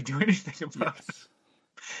can't really do anything about it.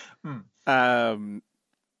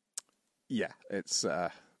 It's.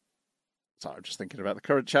 So I'm just thinking about the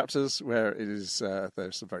current chapters where it is.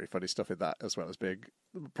 There's some very funny stuff in that, as well as being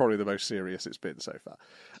probably the most serious it's been so far.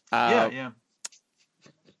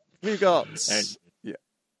 We've got.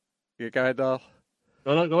 You go ahead, Darl.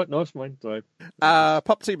 No, go ahead. No, it's mine. Sorry.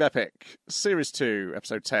 Pop Team Epic, Series 2,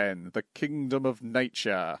 Episode 10, The Kingdom of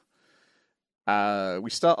Nature. We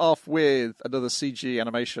start off with another CG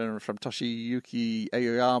animation from Toshiyuki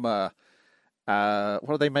Aoyama. What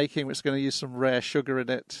are they making, which is going to use some rare sugar in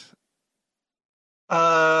it?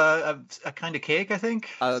 A kind of cake, I think.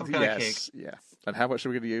 Some kind of cake. Yeah. And how much are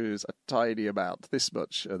we going to use? A tiny amount, this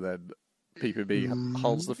much. And then PPB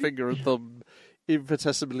holds the finger and thumb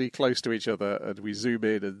infinitesimally close to each other, and we zoom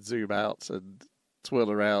in and zoom out and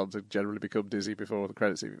twirl around and generally become dizzy before the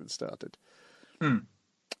credits have even started.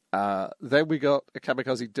 Then we got a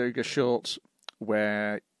Kamikaze Douga short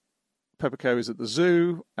where Popico is at the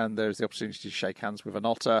zoo and there's the opportunity to shake hands with an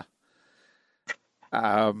otter.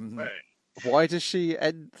 Why does she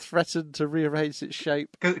threaten to rearrange its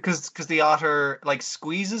shape? Because the otter like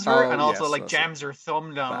squeezes her and also jams her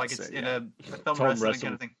thumb down, like it's in a thumb wrestling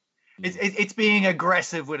kind of thing. It's being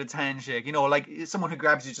aggressive with its handshake. You know, like someone who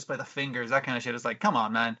grabs you just by the fingers, that kind of shit. It's like, come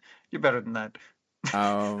on, man, you're better than that.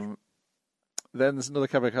 Then there's another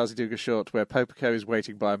Kamikaze Douga short where Popico is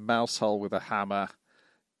waiting by a mouse hole with a hammer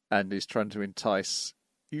and is trying to entice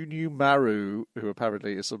Unumaru, who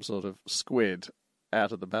apparently is some sort of squid,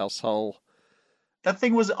 out of the mouse hole. That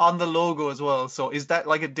thing was on the logo as well. So is that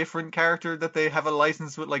like a different character that they have a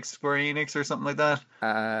license with, like Square Enix or something like that?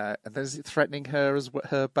 And then is it threatening her as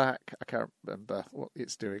her back? I can't remember what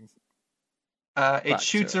it's doing. It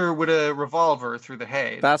shoots her with a revolver through the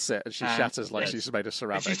head. That's it. And she shatters like she's made of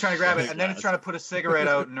ceramic. And she's trying to grab it, and then it's trying to put a cigarette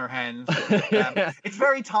out in her hand. It's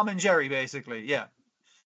very Tom and Jerry, basically. Yeah.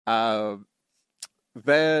 There's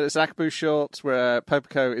an Akabu short where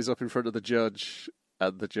Popico is up in front of the judge,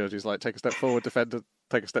 and the judge is like, take a step forward, defendant,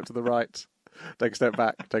 take a step to the right, take a step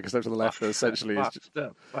back, take a step to the left. And essentially, back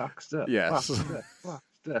step, yes. back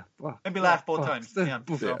step. Maybe laugh both times. Yeah.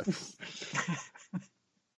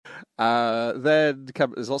 Then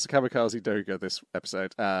there's lots of Kamikaze Douga this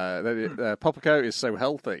episode. Then Popico is so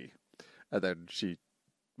healthy, and then she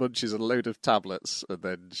munches a load of tablets, and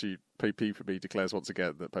then PP for me declares once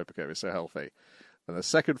again that Popico is so healthy. And the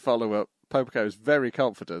second follow-up, Popico is very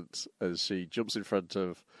confident as she jumps in front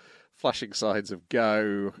of flashing signs of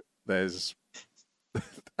Gogh. There's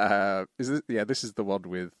this is the one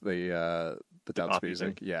with the dance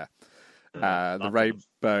music, thing. yeah. The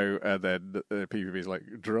rainbow, and then the PPB is like,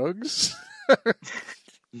 drugs?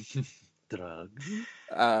 Drugs?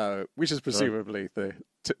 Which is presumably the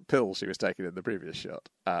pill she was taking in the previous shot.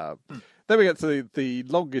 Then we get to the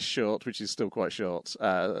longest short, which is still quite short.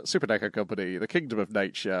 Super Neko Company, The Kingdom of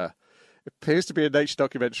Nature. It appears to be a nature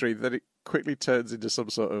documentary, then it quickly turns into some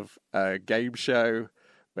sort of game show.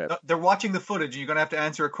 They're watching the footage, and you're going to have to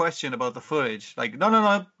answer a question about the footage. Like,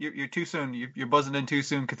 no, you're too soon. You're buzzing in too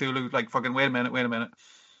soon, Cthulhu. Like, fucking wait a minute.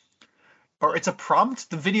 Or it's a prompt.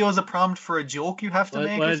 The video is a prompt for a joke you have to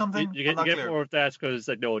make or something. You get more of that because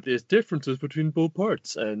there's differences between both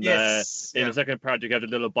parts. And yes, in the second part, you get a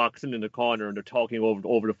little box in the corner, and they're talking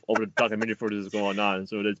over the documentary footage is going on.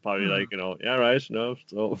 So it's probably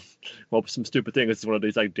so hope some stupid thing. It's one of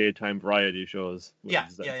these like daytime variety shows. Yeah.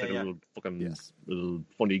 Little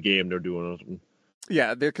funny game they're doing or something.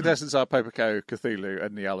 Yeah, the contestants are Popico, Cthulhu,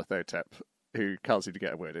 and Nyarlathotep, who can't seem to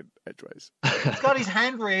get a word in edgeways. He's got his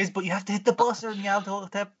hand raised, but you have to hit the buzzer,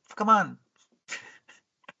 Nyarlathotep. Come on.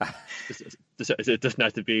 It doesn't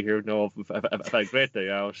have to be here. No, I've had a great day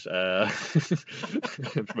out. My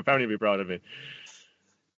family will be proud of me.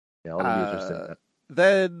 Yeah, all the users think that.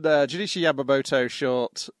 Then Junichi Yamamoto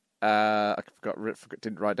short. I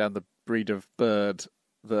didn't write down the breed of bird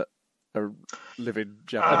that live in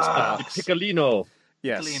Japanese parks. Piccolino.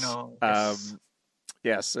 Yes. Piccolino.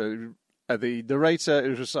 Yes. So the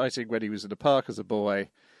narrator is reciting when he was in a park as a boy,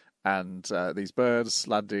 and these birds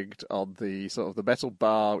landing on the sort of the metal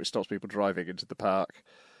bar which stops people driving into the park.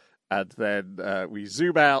 And then we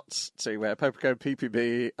zoom out to where Popico and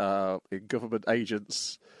PPB are in government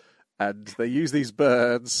agents, and they use these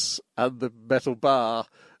birds and the metal bar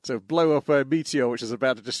to blow up a meteor which is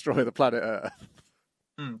about to destroy the planet Earth.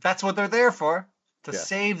 That's what they're there for, to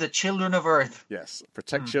save the children of Earth. Yes,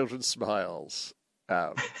 protect children's smiles.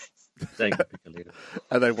 Thank you, Piccolino.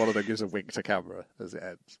 And then one of them gives a wink to camera as it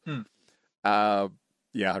ends. I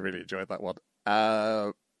really enjoyed that one.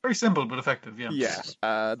 Very simple but effective, yeah. Yeah.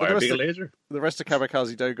 The rest of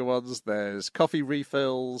Kamikaze Douga ones, there's coffee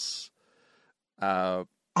refills. Oh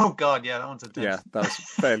God, yeah, that one's intense. Yeah, that was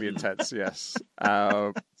fairly intense, yes.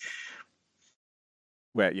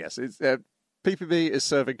 It's PPB is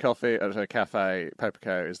serving coffee at her cafe.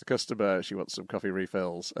 Popico is the customer. She wants some coffee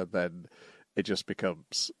refills, and then it just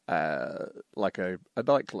becomes like a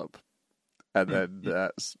nightclub. And then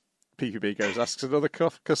PPB asks another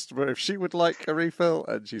customer if she would like a refill,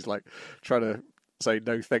 and she's like trying to say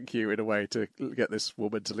no thank you in a way to get this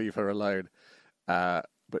woman to leave her alone. But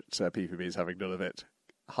PPB is having none of it.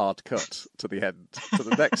 Hard cut to the end, to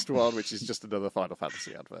the next one, which is just another Final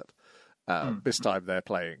Fantasy advert. This time they're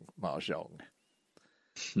playing Mahjong.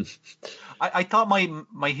 I thought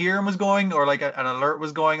my hearing was going, or like an alert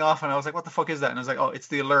was going off, and I was like, what the fuck is that? And I was like, oh, it's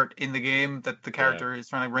the alert in the game that the character is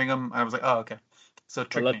trying to ring him. And I was like, oh, okay. So it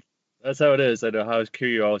tricked me. That's how it is. I know how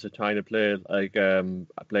Kiryu are trying to play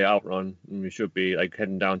play Outrun, and we should be like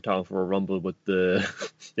heading downtown for a rumble with the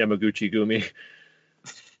Yamaguchi Gumi.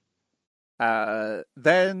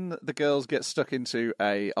 Then the girls get stuck into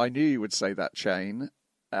I knew you would say that chain,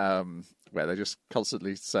 where they just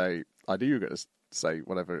constantly say, I knew you were going to say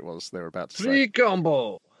whatever it was they were about to say. Free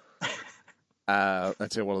combo!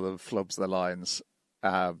 Until one of them flubs their lines,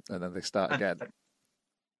 and then they start again.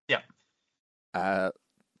 Yeah.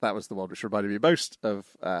 That was the one which reminded me most of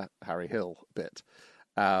Harry Hill bit.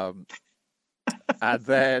 And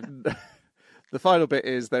then the final bit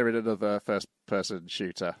is they're in another first-person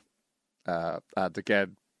shooter. And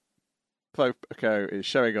again, Poco is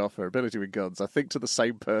showing off her ability with guns, I think to the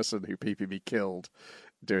same person who PPB killed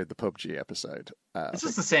during the PUBG episode. It's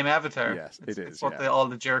just the same avatar. Yes, it is. It's what all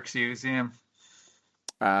the jerks use, yeah.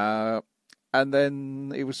 And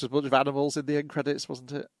then it was just a bunch of animals in the end credits,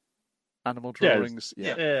 wasn't it? Animal drawings.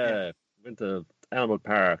 Yeah. Went to Animal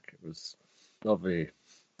Park. It was lovely.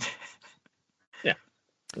 Yeah.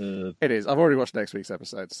 It is. I've already watched next week's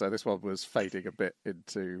episode, so this one was fading a bit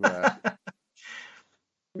into...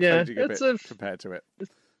 compared to it.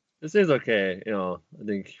 This is okay, I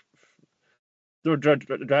think they're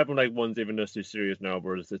having like ones even just too serious now,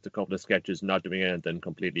 where it's just a couple of sketches not doing anything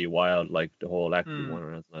completely wild, like the whole acting one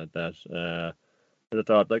or anything like that. But I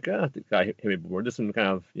thought the guy hit me before. This one kind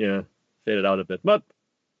of faded out a bit, but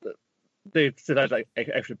they still had like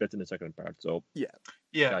extra bits in the second part, so that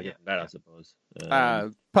I suppose.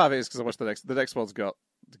 Part of it is because I watched the next one's got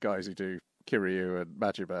the guys who do Kiryu and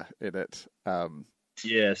Majima in it.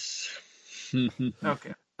 Yes.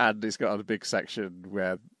 Okay. And it's got a big section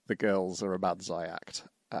where the girls are a Manzai act.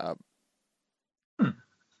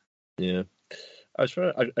 Yeah. I was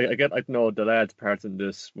trying. I know the lads' parts in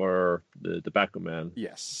this were the Bakuman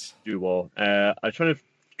duo. I was trying to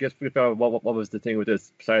figure out what was the thing with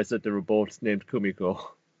this. Besides that, they were both named Kumiko.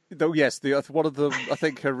 Though yes, one of them, I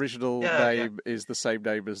think, her original name is the same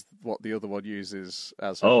name as what the other one uses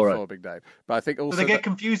as her performing name. But I think also they get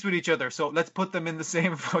confused with each other, so let's put them in the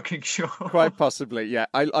same fucking show. Quite possibly, yeah.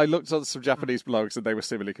 I looked on some Japanese blogs and they were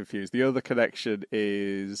similarly confused. The other connection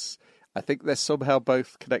is, I think they're somehow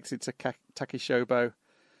both connected to Takishobo.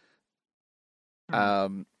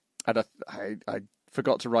 And I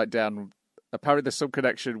forgot to write down. Apparently, there's some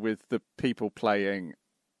connection with the people playing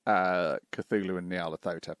Cthulhu and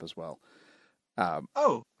Nyarlathotep as well.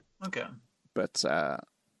 Okay. But I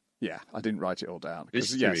didn't write it all down.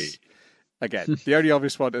 Yes, again, the only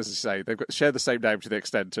obvious one, as I say, they've share the same name to the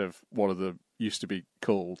extent of one of them used to be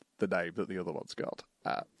called the name that the other one's got.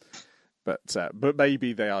 But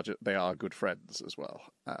maybe they are good friends as well.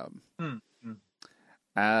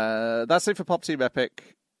 That's it for Pop Team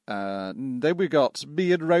Epic. Then we got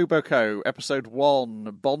Me and Roboco, episode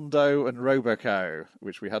 1, Bondo and Roboco,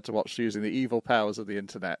 which we had to watch using the evil powers of the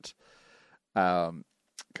internet.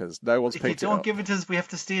 Because no one's picked it up. If you don't give it to us, we have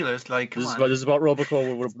to steal it. Like, this is what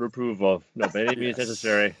Roboco would approve of. No, by any means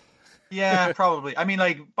necessary. Yeah, probably. I mean,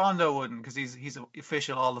 like, Bondo wouldn't, because he's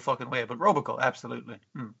official all the fucking way, but Roboco, absolutely.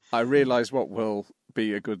 I realise what will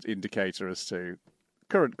be a good indicator as to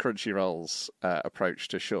current Crunchyroll's approach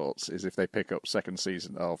to shorts is if they pick up second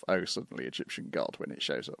season of Suddenly Egyptian God when it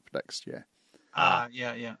shows up next year.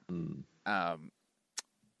 Yeah.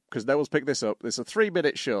 Because no one's picked this up. There's a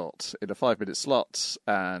 3-minute short in a 5-minute slot,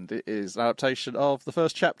 and it is an adaptation of the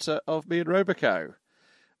first chapter of Me and Roboco.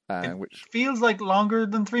 Which feels like longer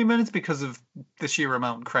than 3 minutes because of the sheer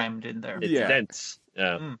amount crammed in there. It's dense.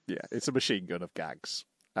 Yeah. It's a machine gun of gags.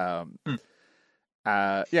 It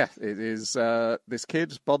is this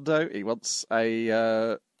kid, Bondo. He wants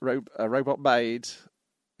a robot maid.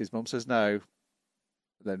 His mum says no.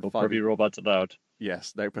 Then no pervy robots allowed.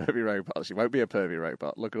 Yes, no pervy robots. She won't be a pervy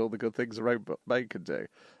robot. Look at all the good things a robot maid can do.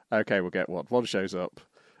 Okay, we'll get one. One shows up,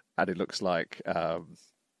 and it looks like...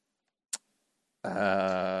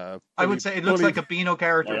 I would say it looks like a Beano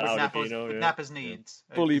character with Nappa's needs.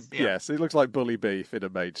 Yes, it looks like Bully Beef in a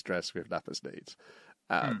maid's dress with Nappa's needs.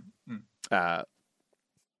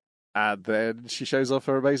 And then she shows off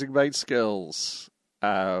her amazing maid skills,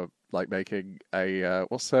 like making a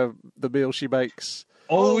the meal she makes?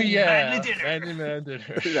 Oh yeah, manly dinner. Manly man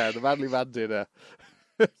dinner. Yeah, the manly man dinner.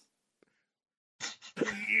 Because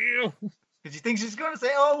you think she's going to say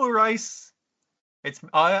rice? It's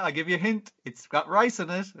I give you a hint. It's got rice in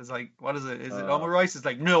it. It's like, what is it? Is it rice? It's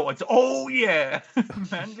like, no. It's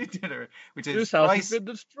manly dinner, which is this house rice. has been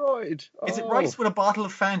destroyed. Is it rice with a bottle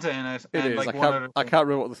of Fanta in it? It is. Like I can't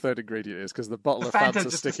remember what the third ingredient is because the bottle of Fanta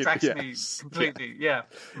just sticking. distracts me completely. Yeah.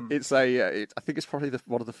 It's I think it's probably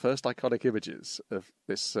one of the first iconic images of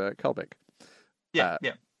this comic. Yeah.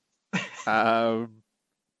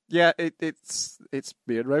 It's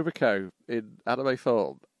Me and Roboco in anime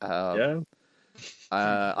form.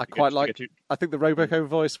 I quite like. I think the Roboco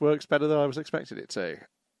voice works better than I was expecting it to.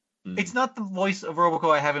 It's not the voice of Roboco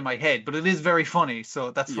I have in my head, but it is very funny,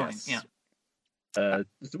 so that's fine. Yeah.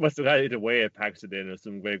 What's the guy the way it packs it in? There's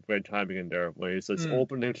some great timing in there where it's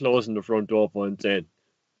opening and closing the front door and saying,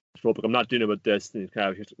 I'm not dealing with this. And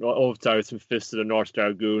sorry, some fisted the North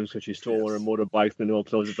Star goons because she's stolen her motorbikes and no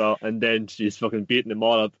clothes about, and then she's fucking beating them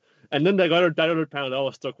all up. And then that other panel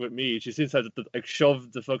always stuck with me. She seems to have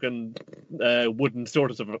shoved the fucking wooden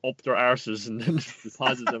swords up their arses and then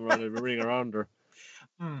deposited them around a ring around her.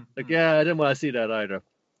 Yeah, I didn't want to see that either.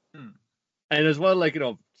 And as well,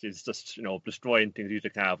 she's just, destroying things. Usually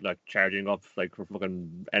kind of charging up for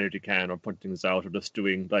fucking energy can or putting things out, or just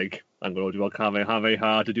doing I'm going to do a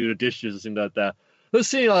Kamehameha to do the dishes and things like that. But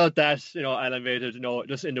seeing all of that, animated,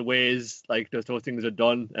 just in the ways those things are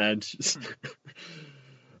done, and just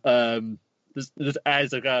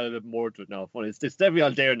adds a kind of more to it now. Funny, it's definitely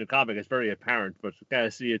all there in the comic. It's very apparent, but you kind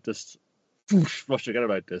of see it just rush together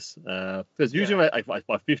like this. Because usually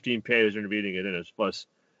about 15 pages in reading it in it, but it's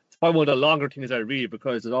probably one of the longer things I read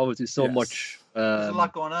because there's obviously so much. There's a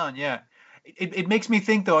lot going on. Yeah. It makes me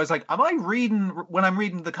think though. I was like, am I reading when I'm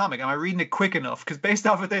reading the comic? Am I reading it quick enough? Because based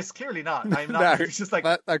off of this, clearly not. I'm not. No, it's just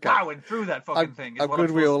plowing through that fucking thing. I'm good.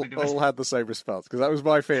 We all had the same response because that was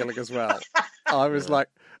my feeling as well. I was like,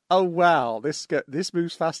 oh wow, this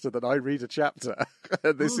moves faster than I read a chapter.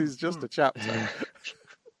 This is just a chapter.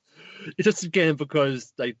 It's just again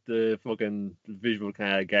because the fucking visual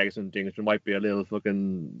kind of gags and things, there might be a little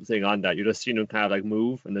fucking thing on that. You're just seeing them kind of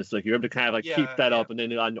move, and it's you're able to kind of keep that up, and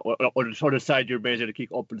then on the other side of your brain, to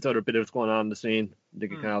keep up this other bit of what's going on in the scene. I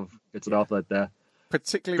think it kind of gets it off like that.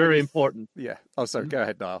 Particularly very important. Yeah. Oh, sorry. Go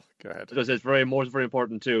ahead, Niall. Go ahead. Because it's very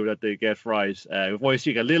important too that they get right. We've only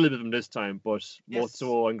seen a little bit of them this time, but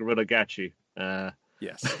Motsuo and Gorilla Gachi.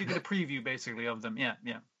 Yes. You get a preview basically of them. Yeah.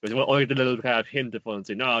 Because only the little kind of hint of fun and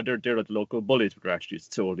say, no, they're like the local bullies, but they're actually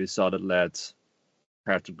totally solid lads.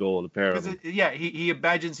 Part of goal, the pair of them. He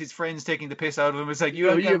imagines his friends taking the piss out of him. It's like, you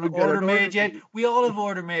haven't order made yet? We all have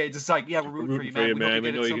order made. It's like, yeah, we're rooting for you, man.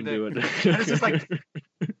 We know you can do it. And it's just like,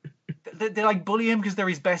 they bully him because they're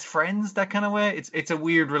his best friends, that kind of way. It's a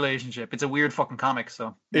weird relationship. It's a weird fucking comic.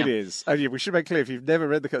 So it is. And we should make clear, if you've never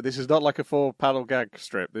read the comic, this is not like a 4-panel gag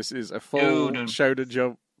strip. This is a full Shonen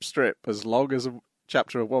Jump strip, as long as a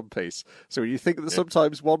chapter of One Piece. So you think that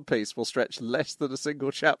sometimes One Piece will stretch less than a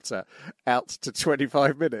single chapter out to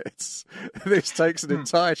 25 minutes. This takes an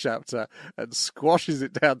entire chapter and squashes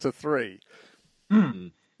it down to 3.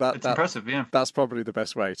 That's impressive, yeah. That's probably the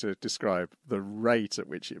best way to describe the rate at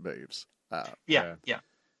which it moves. Its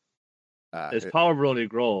power will only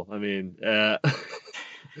grow. I mean,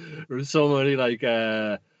 there's so many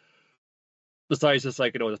besides just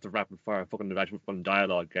just the rapid fire fucking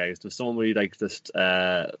dialogue, guys. There's so many it's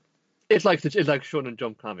like Shonen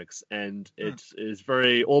Jump comics, and it is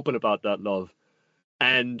very open about that love.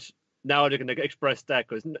 And now they're going to express that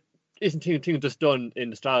because isn't things just done in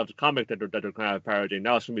the style of the comic that they're kind of parodying.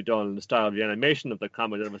 Now it's going to be done in the style of the animation of the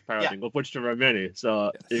comic that it was parodying, of which there are many.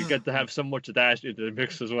 So you get to have so much of that into the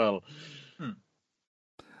mix as well.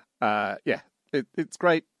 It's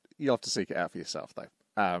great. You'll have to seek it out for yourself, though.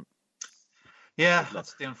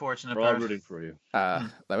 That's the unfortunate part. We're all rooting for you. Though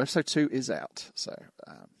episode 2 is out, so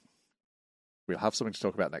we'll have something to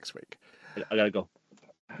talk about next week. I gotta go.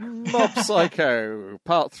 Mob Psycho,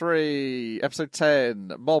 Part 3, Episode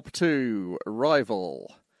 10, Mob 2,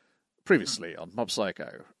 Rival. Previously on Mob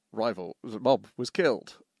Psycho, Mob was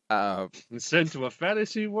killed. Sent to a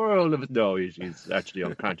fantasy world. No, he's actually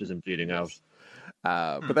unconscious and bleeding out.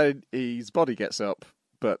 But then his body gets up,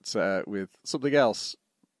 but with something else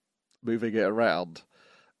moving it around.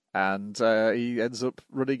 And he ends up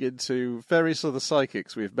running into various other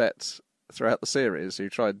psychics we've met throughout the series who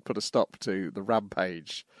try and put a stop to the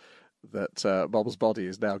rampage that Mob's body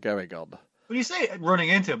is now going on. Well, you say running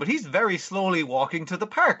into it, but he's very slowly walking to the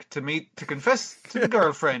park to confess to the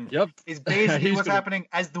girlfriend. Yep. Is basically what's happening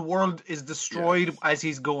as the world is destroyed as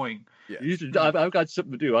he's going. Yeah. I've got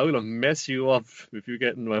something to do. I'm going to mess you up if you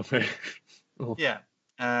get in my way. Yeah.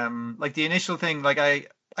 The initial thing,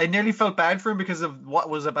 I nearly felt bad for him because of what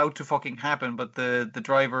was about to fucking happen, but the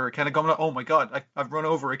driver kind of going like, oh my god, I've run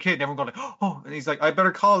over a kid, and everyone going like, oh, and he's like, I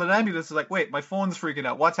better call an ambulance. It's like, wait, my phone's freaking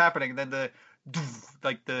out. What's happening? And then the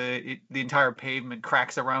entire pavement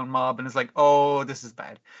cracks around Mob, and it's like, oh, this is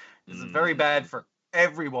bad. This is very bad for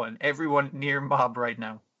everyone near Mob right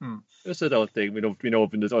now. That's another thing. We know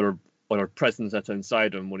of this other presence that's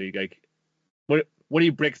inside him when he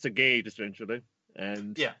breaks the gate essentially,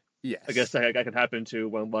 and yes. I guess that could happen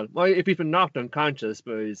to if he's been knocked unconscious,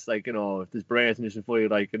 but he's if his brain isn't fully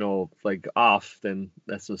off, then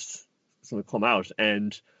that's just going to come out.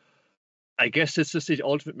 And I guess it's just the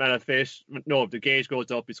ultimate manifest. No, if the gauge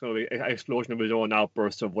goes up, it's going to be an explosion of his own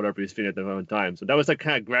outburst of whatever he's feeling at the moment in time. So that was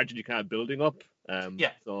kind of gradually kind of building up.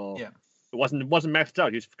 it wasn't maxed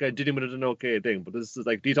out. He's kind of dealing with it an okay thing, but this is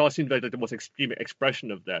like these all seem like the most extreme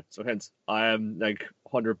expression of that. So hence, I am like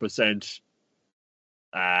 100%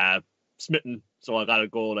 smitten. So I gotta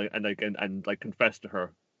go and confess to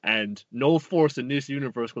her. And no force in this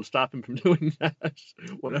universe will stop him from doing that,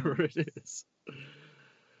 whatever it is.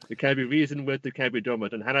 It can't be reasoned with, it can't be done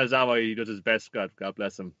with. And Hanazawa, he does his best, God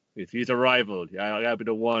bless him. He's a rival. Yeah, I gotta be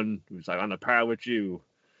the one who's like on a par with you.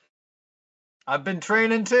 I've been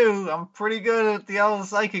training too. I'm pretty good at the old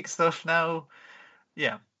psychic stuff now.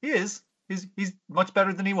 Yeah, he is. He's much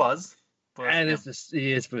better than he was. But, and it's just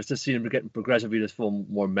seeing him getting progressively just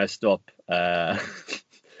more messed up.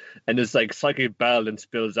 And this like psychic battle then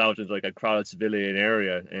spills out into like a crowded civilian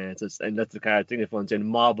area, and and that's the kind of thing if one's in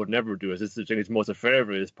mob would never do. It's the thing he's most afraid of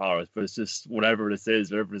his powers, but it's just whatever this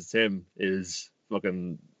is, whatever it's him is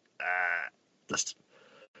fucking just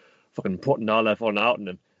fucking putting all that fun out in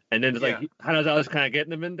him. And then it's like Hanazawa's kind of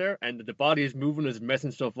getting him in there, and the body is moving, is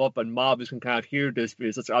messing stuff up, and mob just can kind of hear this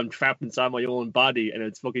because I'm trapped inside my own body, and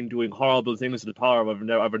it's fucking doing horrible things to the power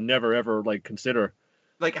I would never ever like consider.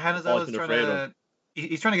 Like Hanazawa's trying to.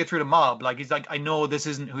 He's trying to get through the mob. Like, he's like, I know this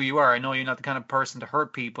isn't who you are. I know you're not the kind of person to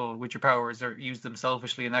hurt people with your powers or use them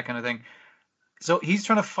selfishly and that kind of thing. So he's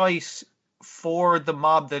trying to fight for the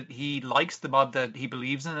mob that he likes, the mob that he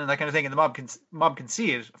believes in and that kind of thing. And the mob can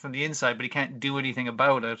see it from the inside, but he can't do anything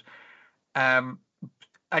about it. And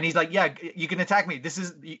he's like, yeah, you can attack me.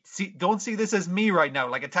 Don't see this as me right now.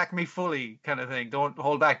 Like, attack me fully kind of thing. Don't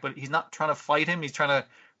hold back. But he's not trying to fight him. He's trying to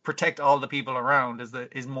protect all the people around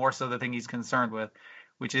is more so the thing he's concerned with,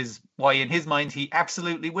 which is why in his mind he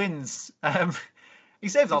absolutely wins. He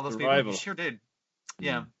saves all those people. He sure did.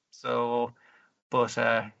 Yeah. So, but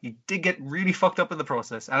he did get really fucked up in the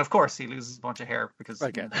process, and of course he loses a bunch of hair because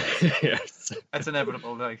yes, that's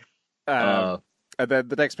inevitable. Like, and then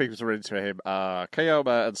the next people to run into him are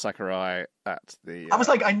Kayoma and Sakurai at the... I was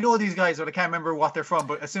like, I know these guys, but I can't remember what they're from.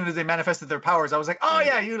 But as soon as they manifested their powers, I was like, oh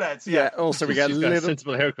yeah, you lads. Yeah, also we get a little...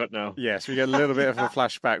 sensible haircut now. Yes, we get a little bit of a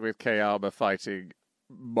flashback with Kayoma fighting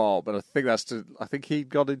Mob, and I think he'd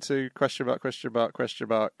gone into question mark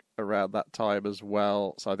around that time as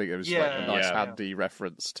well. So I think it was like a nice handy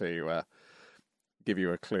reference to give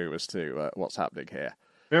you a clue as to what's happening here.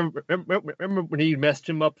 Remember when he messed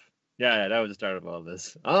him up? Yeah, that was the start of all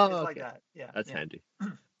this. Oh, okay. Like that. Yeah, that's handy.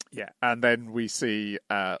 Yeah, and then we see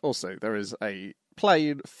also there is a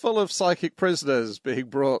plane full of psychic prisoners being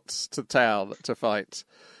brought to town to fight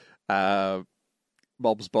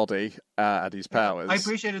Mob's body and his powers. I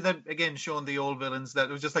appreciated that, again, showing the old villains that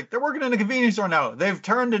it was just like, they're working in a convenience store now. They've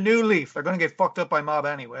turned a new leaf. They're going to get fucked up by Mob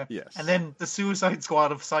anyway. Yes. And then the Suicide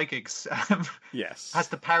Squad of psychics has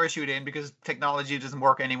to parachute in because technology doesn't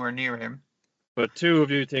work anywhere near him. But two of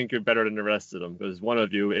you think you're better than the rest of them, because one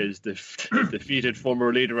of you is the defeated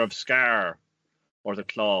former leader of Scar, or the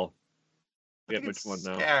Claw. I forget which one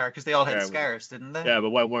now. Scar, because they all had scars, didn't they? Yeah,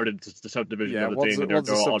 but one were the subdivision of the thing, and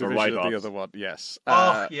they're all the write-offs. The other one, yes.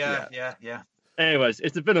 Yeah. Anyways,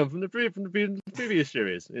 it's the villain from the previous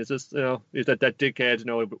series. It's just, he's that dickhead,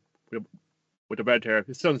 with the red hair.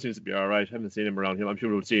 His son seems to be all right. I haven't seen him around here. I'm sure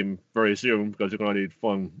we'll see him very soon, because we're going to need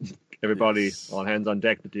fun. Everybody, all hands on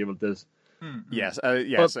deck to deal with this. Mm-hmm. Yes,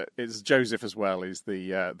 it's Joseph as well. He's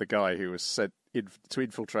the guy who was sent to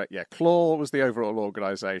infiltrate. Yeah, Claw was the overall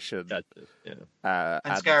organisation.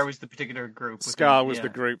 And Scar was the particular group. Scar was the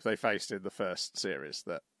group they faced in the first series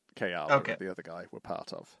that KR and the other guy were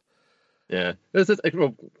part of. Yeah, this is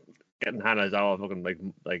getting Hanazawa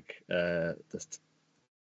fucking just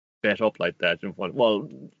bet up like that. Well,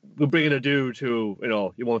 we're bringing a dude who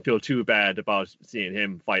you won't feel too bad about seeing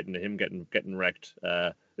him fighting and him getting wrecked.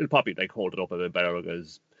 It'll probably hold it up a bit better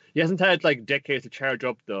because he hasn't had decades to charge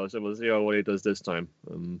up though, so we'll see what he does this time.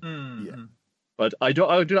 Yeah, but I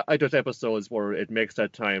do episodes where it makes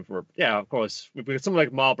that time for of course with someone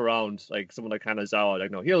like Mob around, like someone like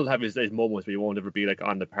Hanazawa, he'll have his moments where he won't ever be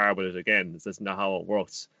on the par with it again. It's just not how it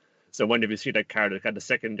works. So whenever you see that character, kind of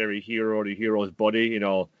secondary hero, the hero's buddy,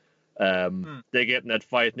 they get in that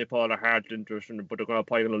fight and they put all their heart into it, but they're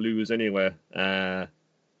probably going to lose anyway.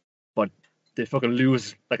 But they fucking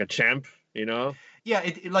lose like a champ, Yeah,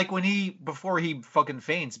 before he fucking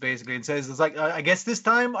faints, basically, and says, it's like, I guess this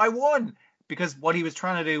time I won. Because what he was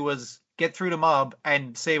trying to do was get through the mob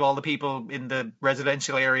and save all the people in the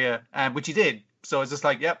residential area, which he did. So it's just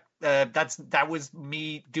like, that was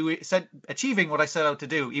me achieving what I set out to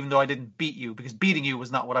do, even though I didn't beat you, because beating you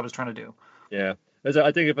was not what I was trying to do. Yeah.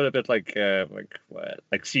 I think of it a bit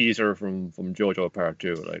like Caesar from JoJo Part 2,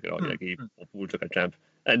 he was like a champ.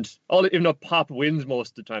 And even though Pop wins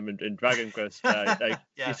most of the time in Dragon Quest,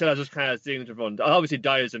 he still has this kind of signature fun. Obviously,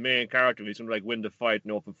 Die as the main character. He's going to win the fight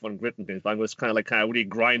and open fun grit and things. But I'm just kind of really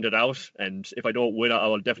grind it out. And if I don't win, I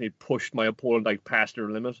will definitely push my opponent past their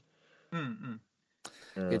limit. Mm-hmm.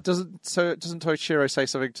 It doesn't. So doesn't Toichiro say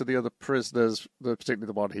something to the other prisoners, particularly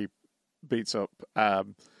the one he beats up?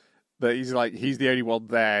 That he's the only one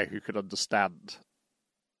there who could understand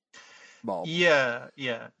Mob. Yeah.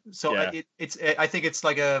 So it's I think it's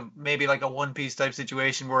maybe a One Piece type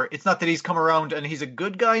situation where it's not that he's come around and he's a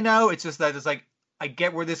good guy now. It's just that it's I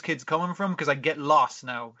get where this kid's coming from because I get lost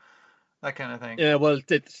now. That kind of thing. Yeah, well,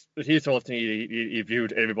 he's the whole thing. He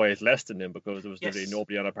viewed everybody as less than him because there was literally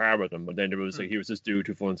nobody on a par with him. But then there was he was this dude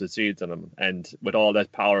who funds the seeds on him, and with all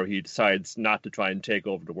that power, he decides not to try and take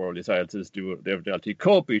over the world. He decides to just do whatever he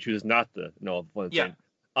could be, chooses not to. Thing.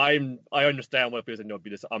 I understand what people say.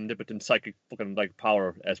 Be this omnipotent psychic fucking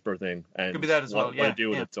power esper thing, and could be that as well. What to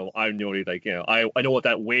do with it. So I'm really I know what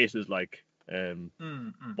that weight is like,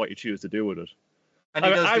 what you choose to do with it. And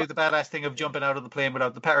he does do the badass thing of jumping out of the plane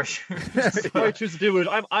without the parachute. What I choose to do with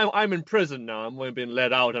it, I'm in prison now. I'm being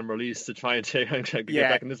let out and released to try and get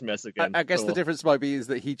back in this mess again. I guess the difference might be is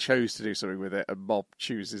that he chose to do something with it, and Mob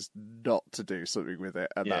chooses not to do something with it,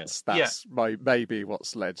 and that's maybe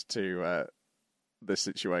what's led to this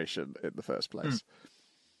situation in the first place.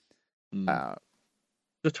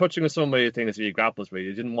 Just touching on so many things that he grapples with,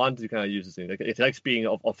 he didn't want to kind of use this thing. It likes being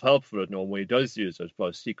of help for it. When he does use it,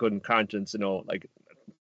 plus he couldn't conscience,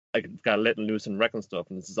 got letting loose and wrecking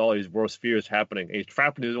stuff, and this is all his worst fears happening. He's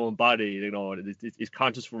trapped in his own body. He's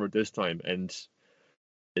conscious for it this time, and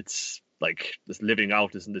it's just living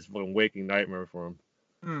out this fucking waking nightmare for him.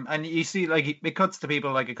 And you see, it cuts to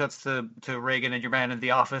people, it cuts to Reagan and your man in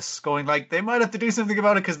the office going, they might have to do something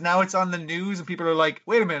about it because now it's on the news and people are like,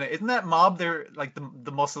 wait a minute, isn't that Mob? They're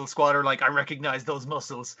the muscle squad are I recognize those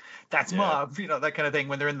muscles. That's Mob, that kind of thing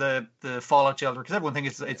when they're in the fallout shelter because everyone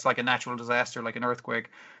thinks it's like a natural disaster, like an earthquake.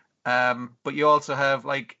 But you also have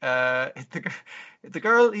the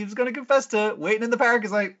girl he was going to confess to waiting in the park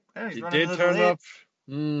is he's he running did turn late. up.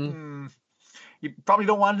 You probably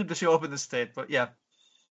don't want him to show up in this state, but yeah.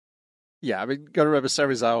 Yeah, I mean, got to remember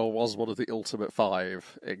Serizawa was one of the Ultimate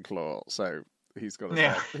Five in Claw, so he's got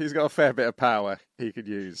a fair bit of power he could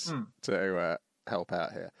use to help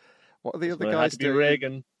out here. What are the other guys doing?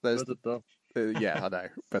 Reagan. There's yeah, I know,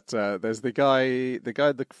 but there's the guy in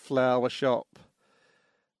the flower shop.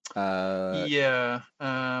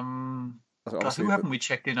 God, who haven't we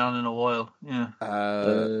checked in on in a while? Yeah.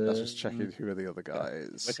 Let's just check in who are the other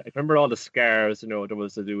guys. I remember all the scars, there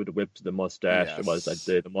was to do with the whips, the mustache, yes. There was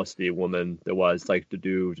the musty woman, there was the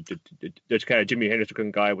dude, there's kind of Jimi Hendrix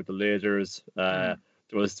looking guy with the lasers. There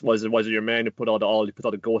was it your man who put all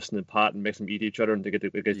the ghosts in the pot and makes them eat each other and to get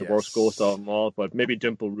the worst ghost out of them all, but maybe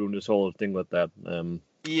Dimple ruined this whole thing with that.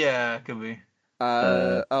 Yeah, could be.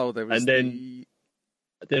 There was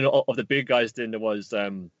Then of the big guys, then there was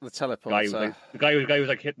the teleporter. The guy who was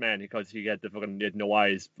like Hitman because he had no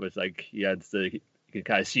eyes, but he can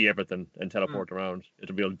kind of see everything and teleport around.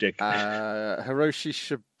 It's a real dick.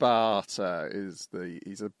 Hiroshi Shibata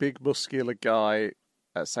he's a big muscular guy,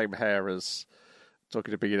 same hair as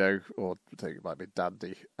talking to Bino, or I think it might be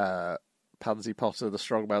Dandy. Pansy Potter, the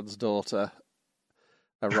strongman's daughter,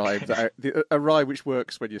 arrived. A rhyme which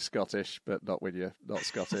works when you're Scottish, but not when you're not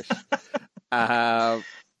Scottish.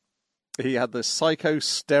 He had the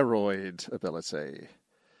psychosteroid ability.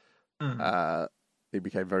 He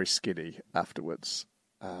became very skinny afterwards.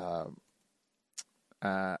 And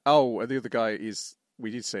the other guy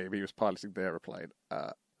we did see him. He was piloting the aeroplane.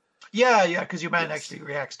 Because your man actually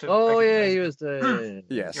reacts to. Oh yeah, he was the.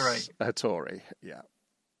 Yes, you're right. Hattori. Yeah.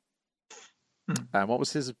 And what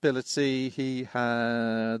was his ability? He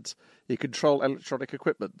controlled electronic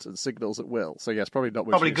equipment and signals at will. So yes, probably not.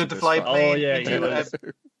 Probably good to fly plane. Oh yeah,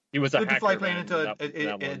 he was a good hacker, to fly plane into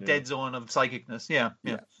a dead zone of psychicness. Yeah.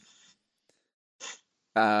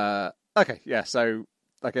 Okay, yeah. So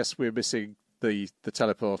I guess we're missing the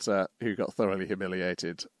teleporter who got thoroughly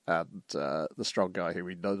humiliated, and the strong guy who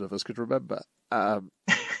none of us could remember. I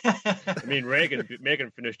mean,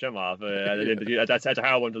 Megan finished him off. That's a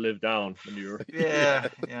hard one to live down when you're. Yeah.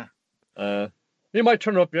 He might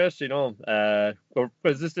turn up, yes,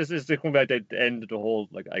 because this is the coming back at the end of the whole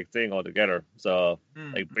thing altogether. So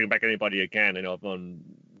bring back anybody you can, on when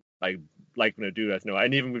to do that,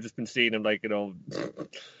 and even we've just been seeing them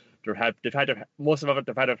most of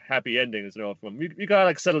they've had happy endings, from you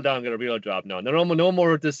gotta settle down and get a real job now. No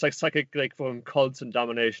more of this psychic from cults and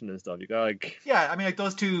domination and stuff. You gotta I mean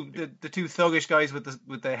those two the two thuggish guys with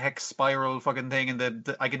the hex spiral fucking thing and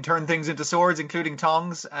the I can turn things into swords, including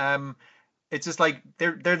tongs. It's just like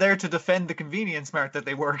they're there to defend the convenience mart that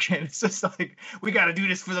they work in. It's just like, we got to do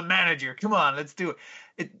this for the manager. Come on, let's do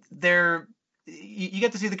it. You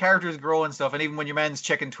get to see the characters grow and stuff, and even when your man's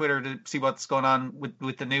checking Twitter to see what's going on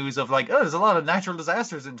with the news of like, oh, there's a lot of natural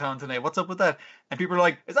disasters in town today. What's up with that? And people are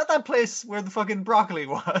like, is that place where the fucking broccoli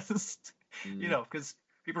was? You know, because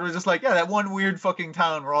people are just like, yeah, that one weird fucking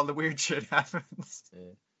town where all the weird shit happens. Yeah.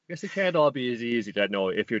 I guess it can't all be as easy that,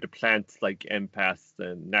 if you're to plant like empaths,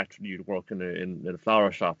 then naturally you'd work in a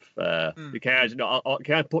flower shop. You can't,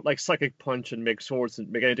 can't put like psychic punch and make swords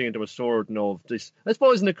and make anything into a sword. This, I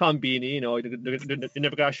suppose in the Combini, you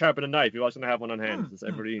never got to sharpen a knife. You always going to have one on hand. That's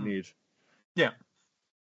everything you need. Yeah.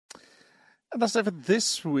 And that's it for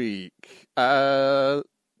this week. 2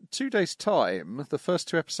 days' time, the first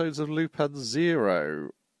 2 episodes of Lupin Zero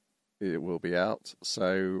it will be out.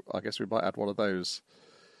 So I guess we might add one of those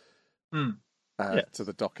to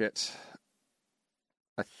the docket.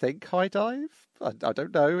 I think High Dive? I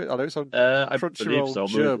don't know. I know it's on Crunchyroll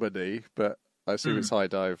Germany, but I assume it's High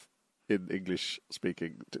Dive in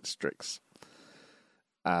English-speaking districts.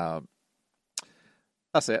 That's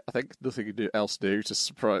it, I think. Nothing else new to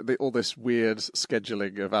surprise. All this weird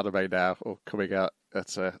scheduling of anime now, or coming out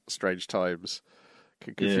at strange times,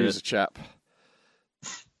 can confuse a chap.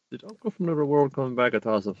 Did Uncle from Another World coming back? I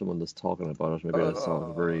thought I saw someone was talking about it. Maybe I saw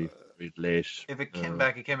it very, very late. If it came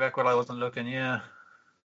back, while I wasn't looking, yeah.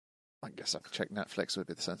 I guess I could check Netflix would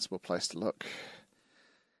be the sensible place to look.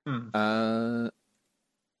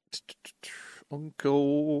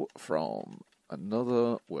 Uncle from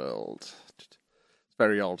Another World. It's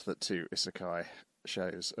very odd that 2 isekai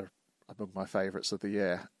shows are among my favourites of the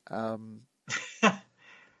year.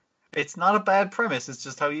 It's not a bad premise, it's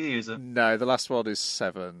just how you use it. No, the last one is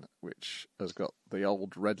 7, which has got the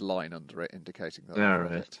old red line under it, indicating that I've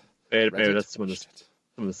read it. Maybe that's someone's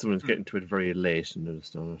getting to it very late and they're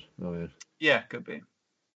just on it. Oh, yeah. Yeah, could be.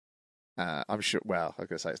 I'm sure, well, I was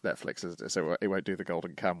going to say it's Netflix, isn't it? So it won't do the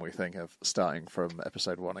Golden Kamuy thing of starting from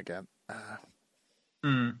episode 1 again.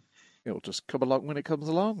 It'll just come along when it comes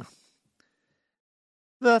along.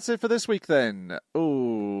 That's it for this week, then.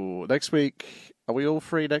 Oh, next week, are we all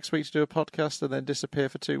free next week to do a podcast and then disappear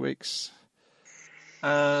for 2 weeks?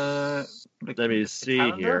 Let me see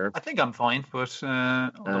here. I think I'm fine, but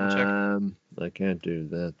I'll double check. I can't do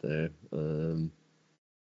that there.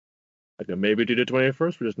 I can maybe do the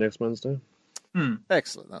 21st, which is next Wednesday.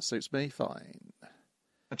 Excellent, that suits me fine.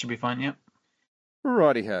 That should be fine, yeah.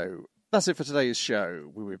 Righty-ho. That's it for today's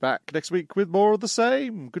show. We'll be back next week with more of the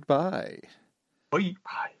same. Goodbye. Bye.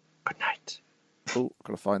 Bye. Good night. Oh,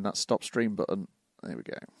 got to find that stop stream button. There we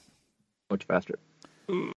go. Much faster.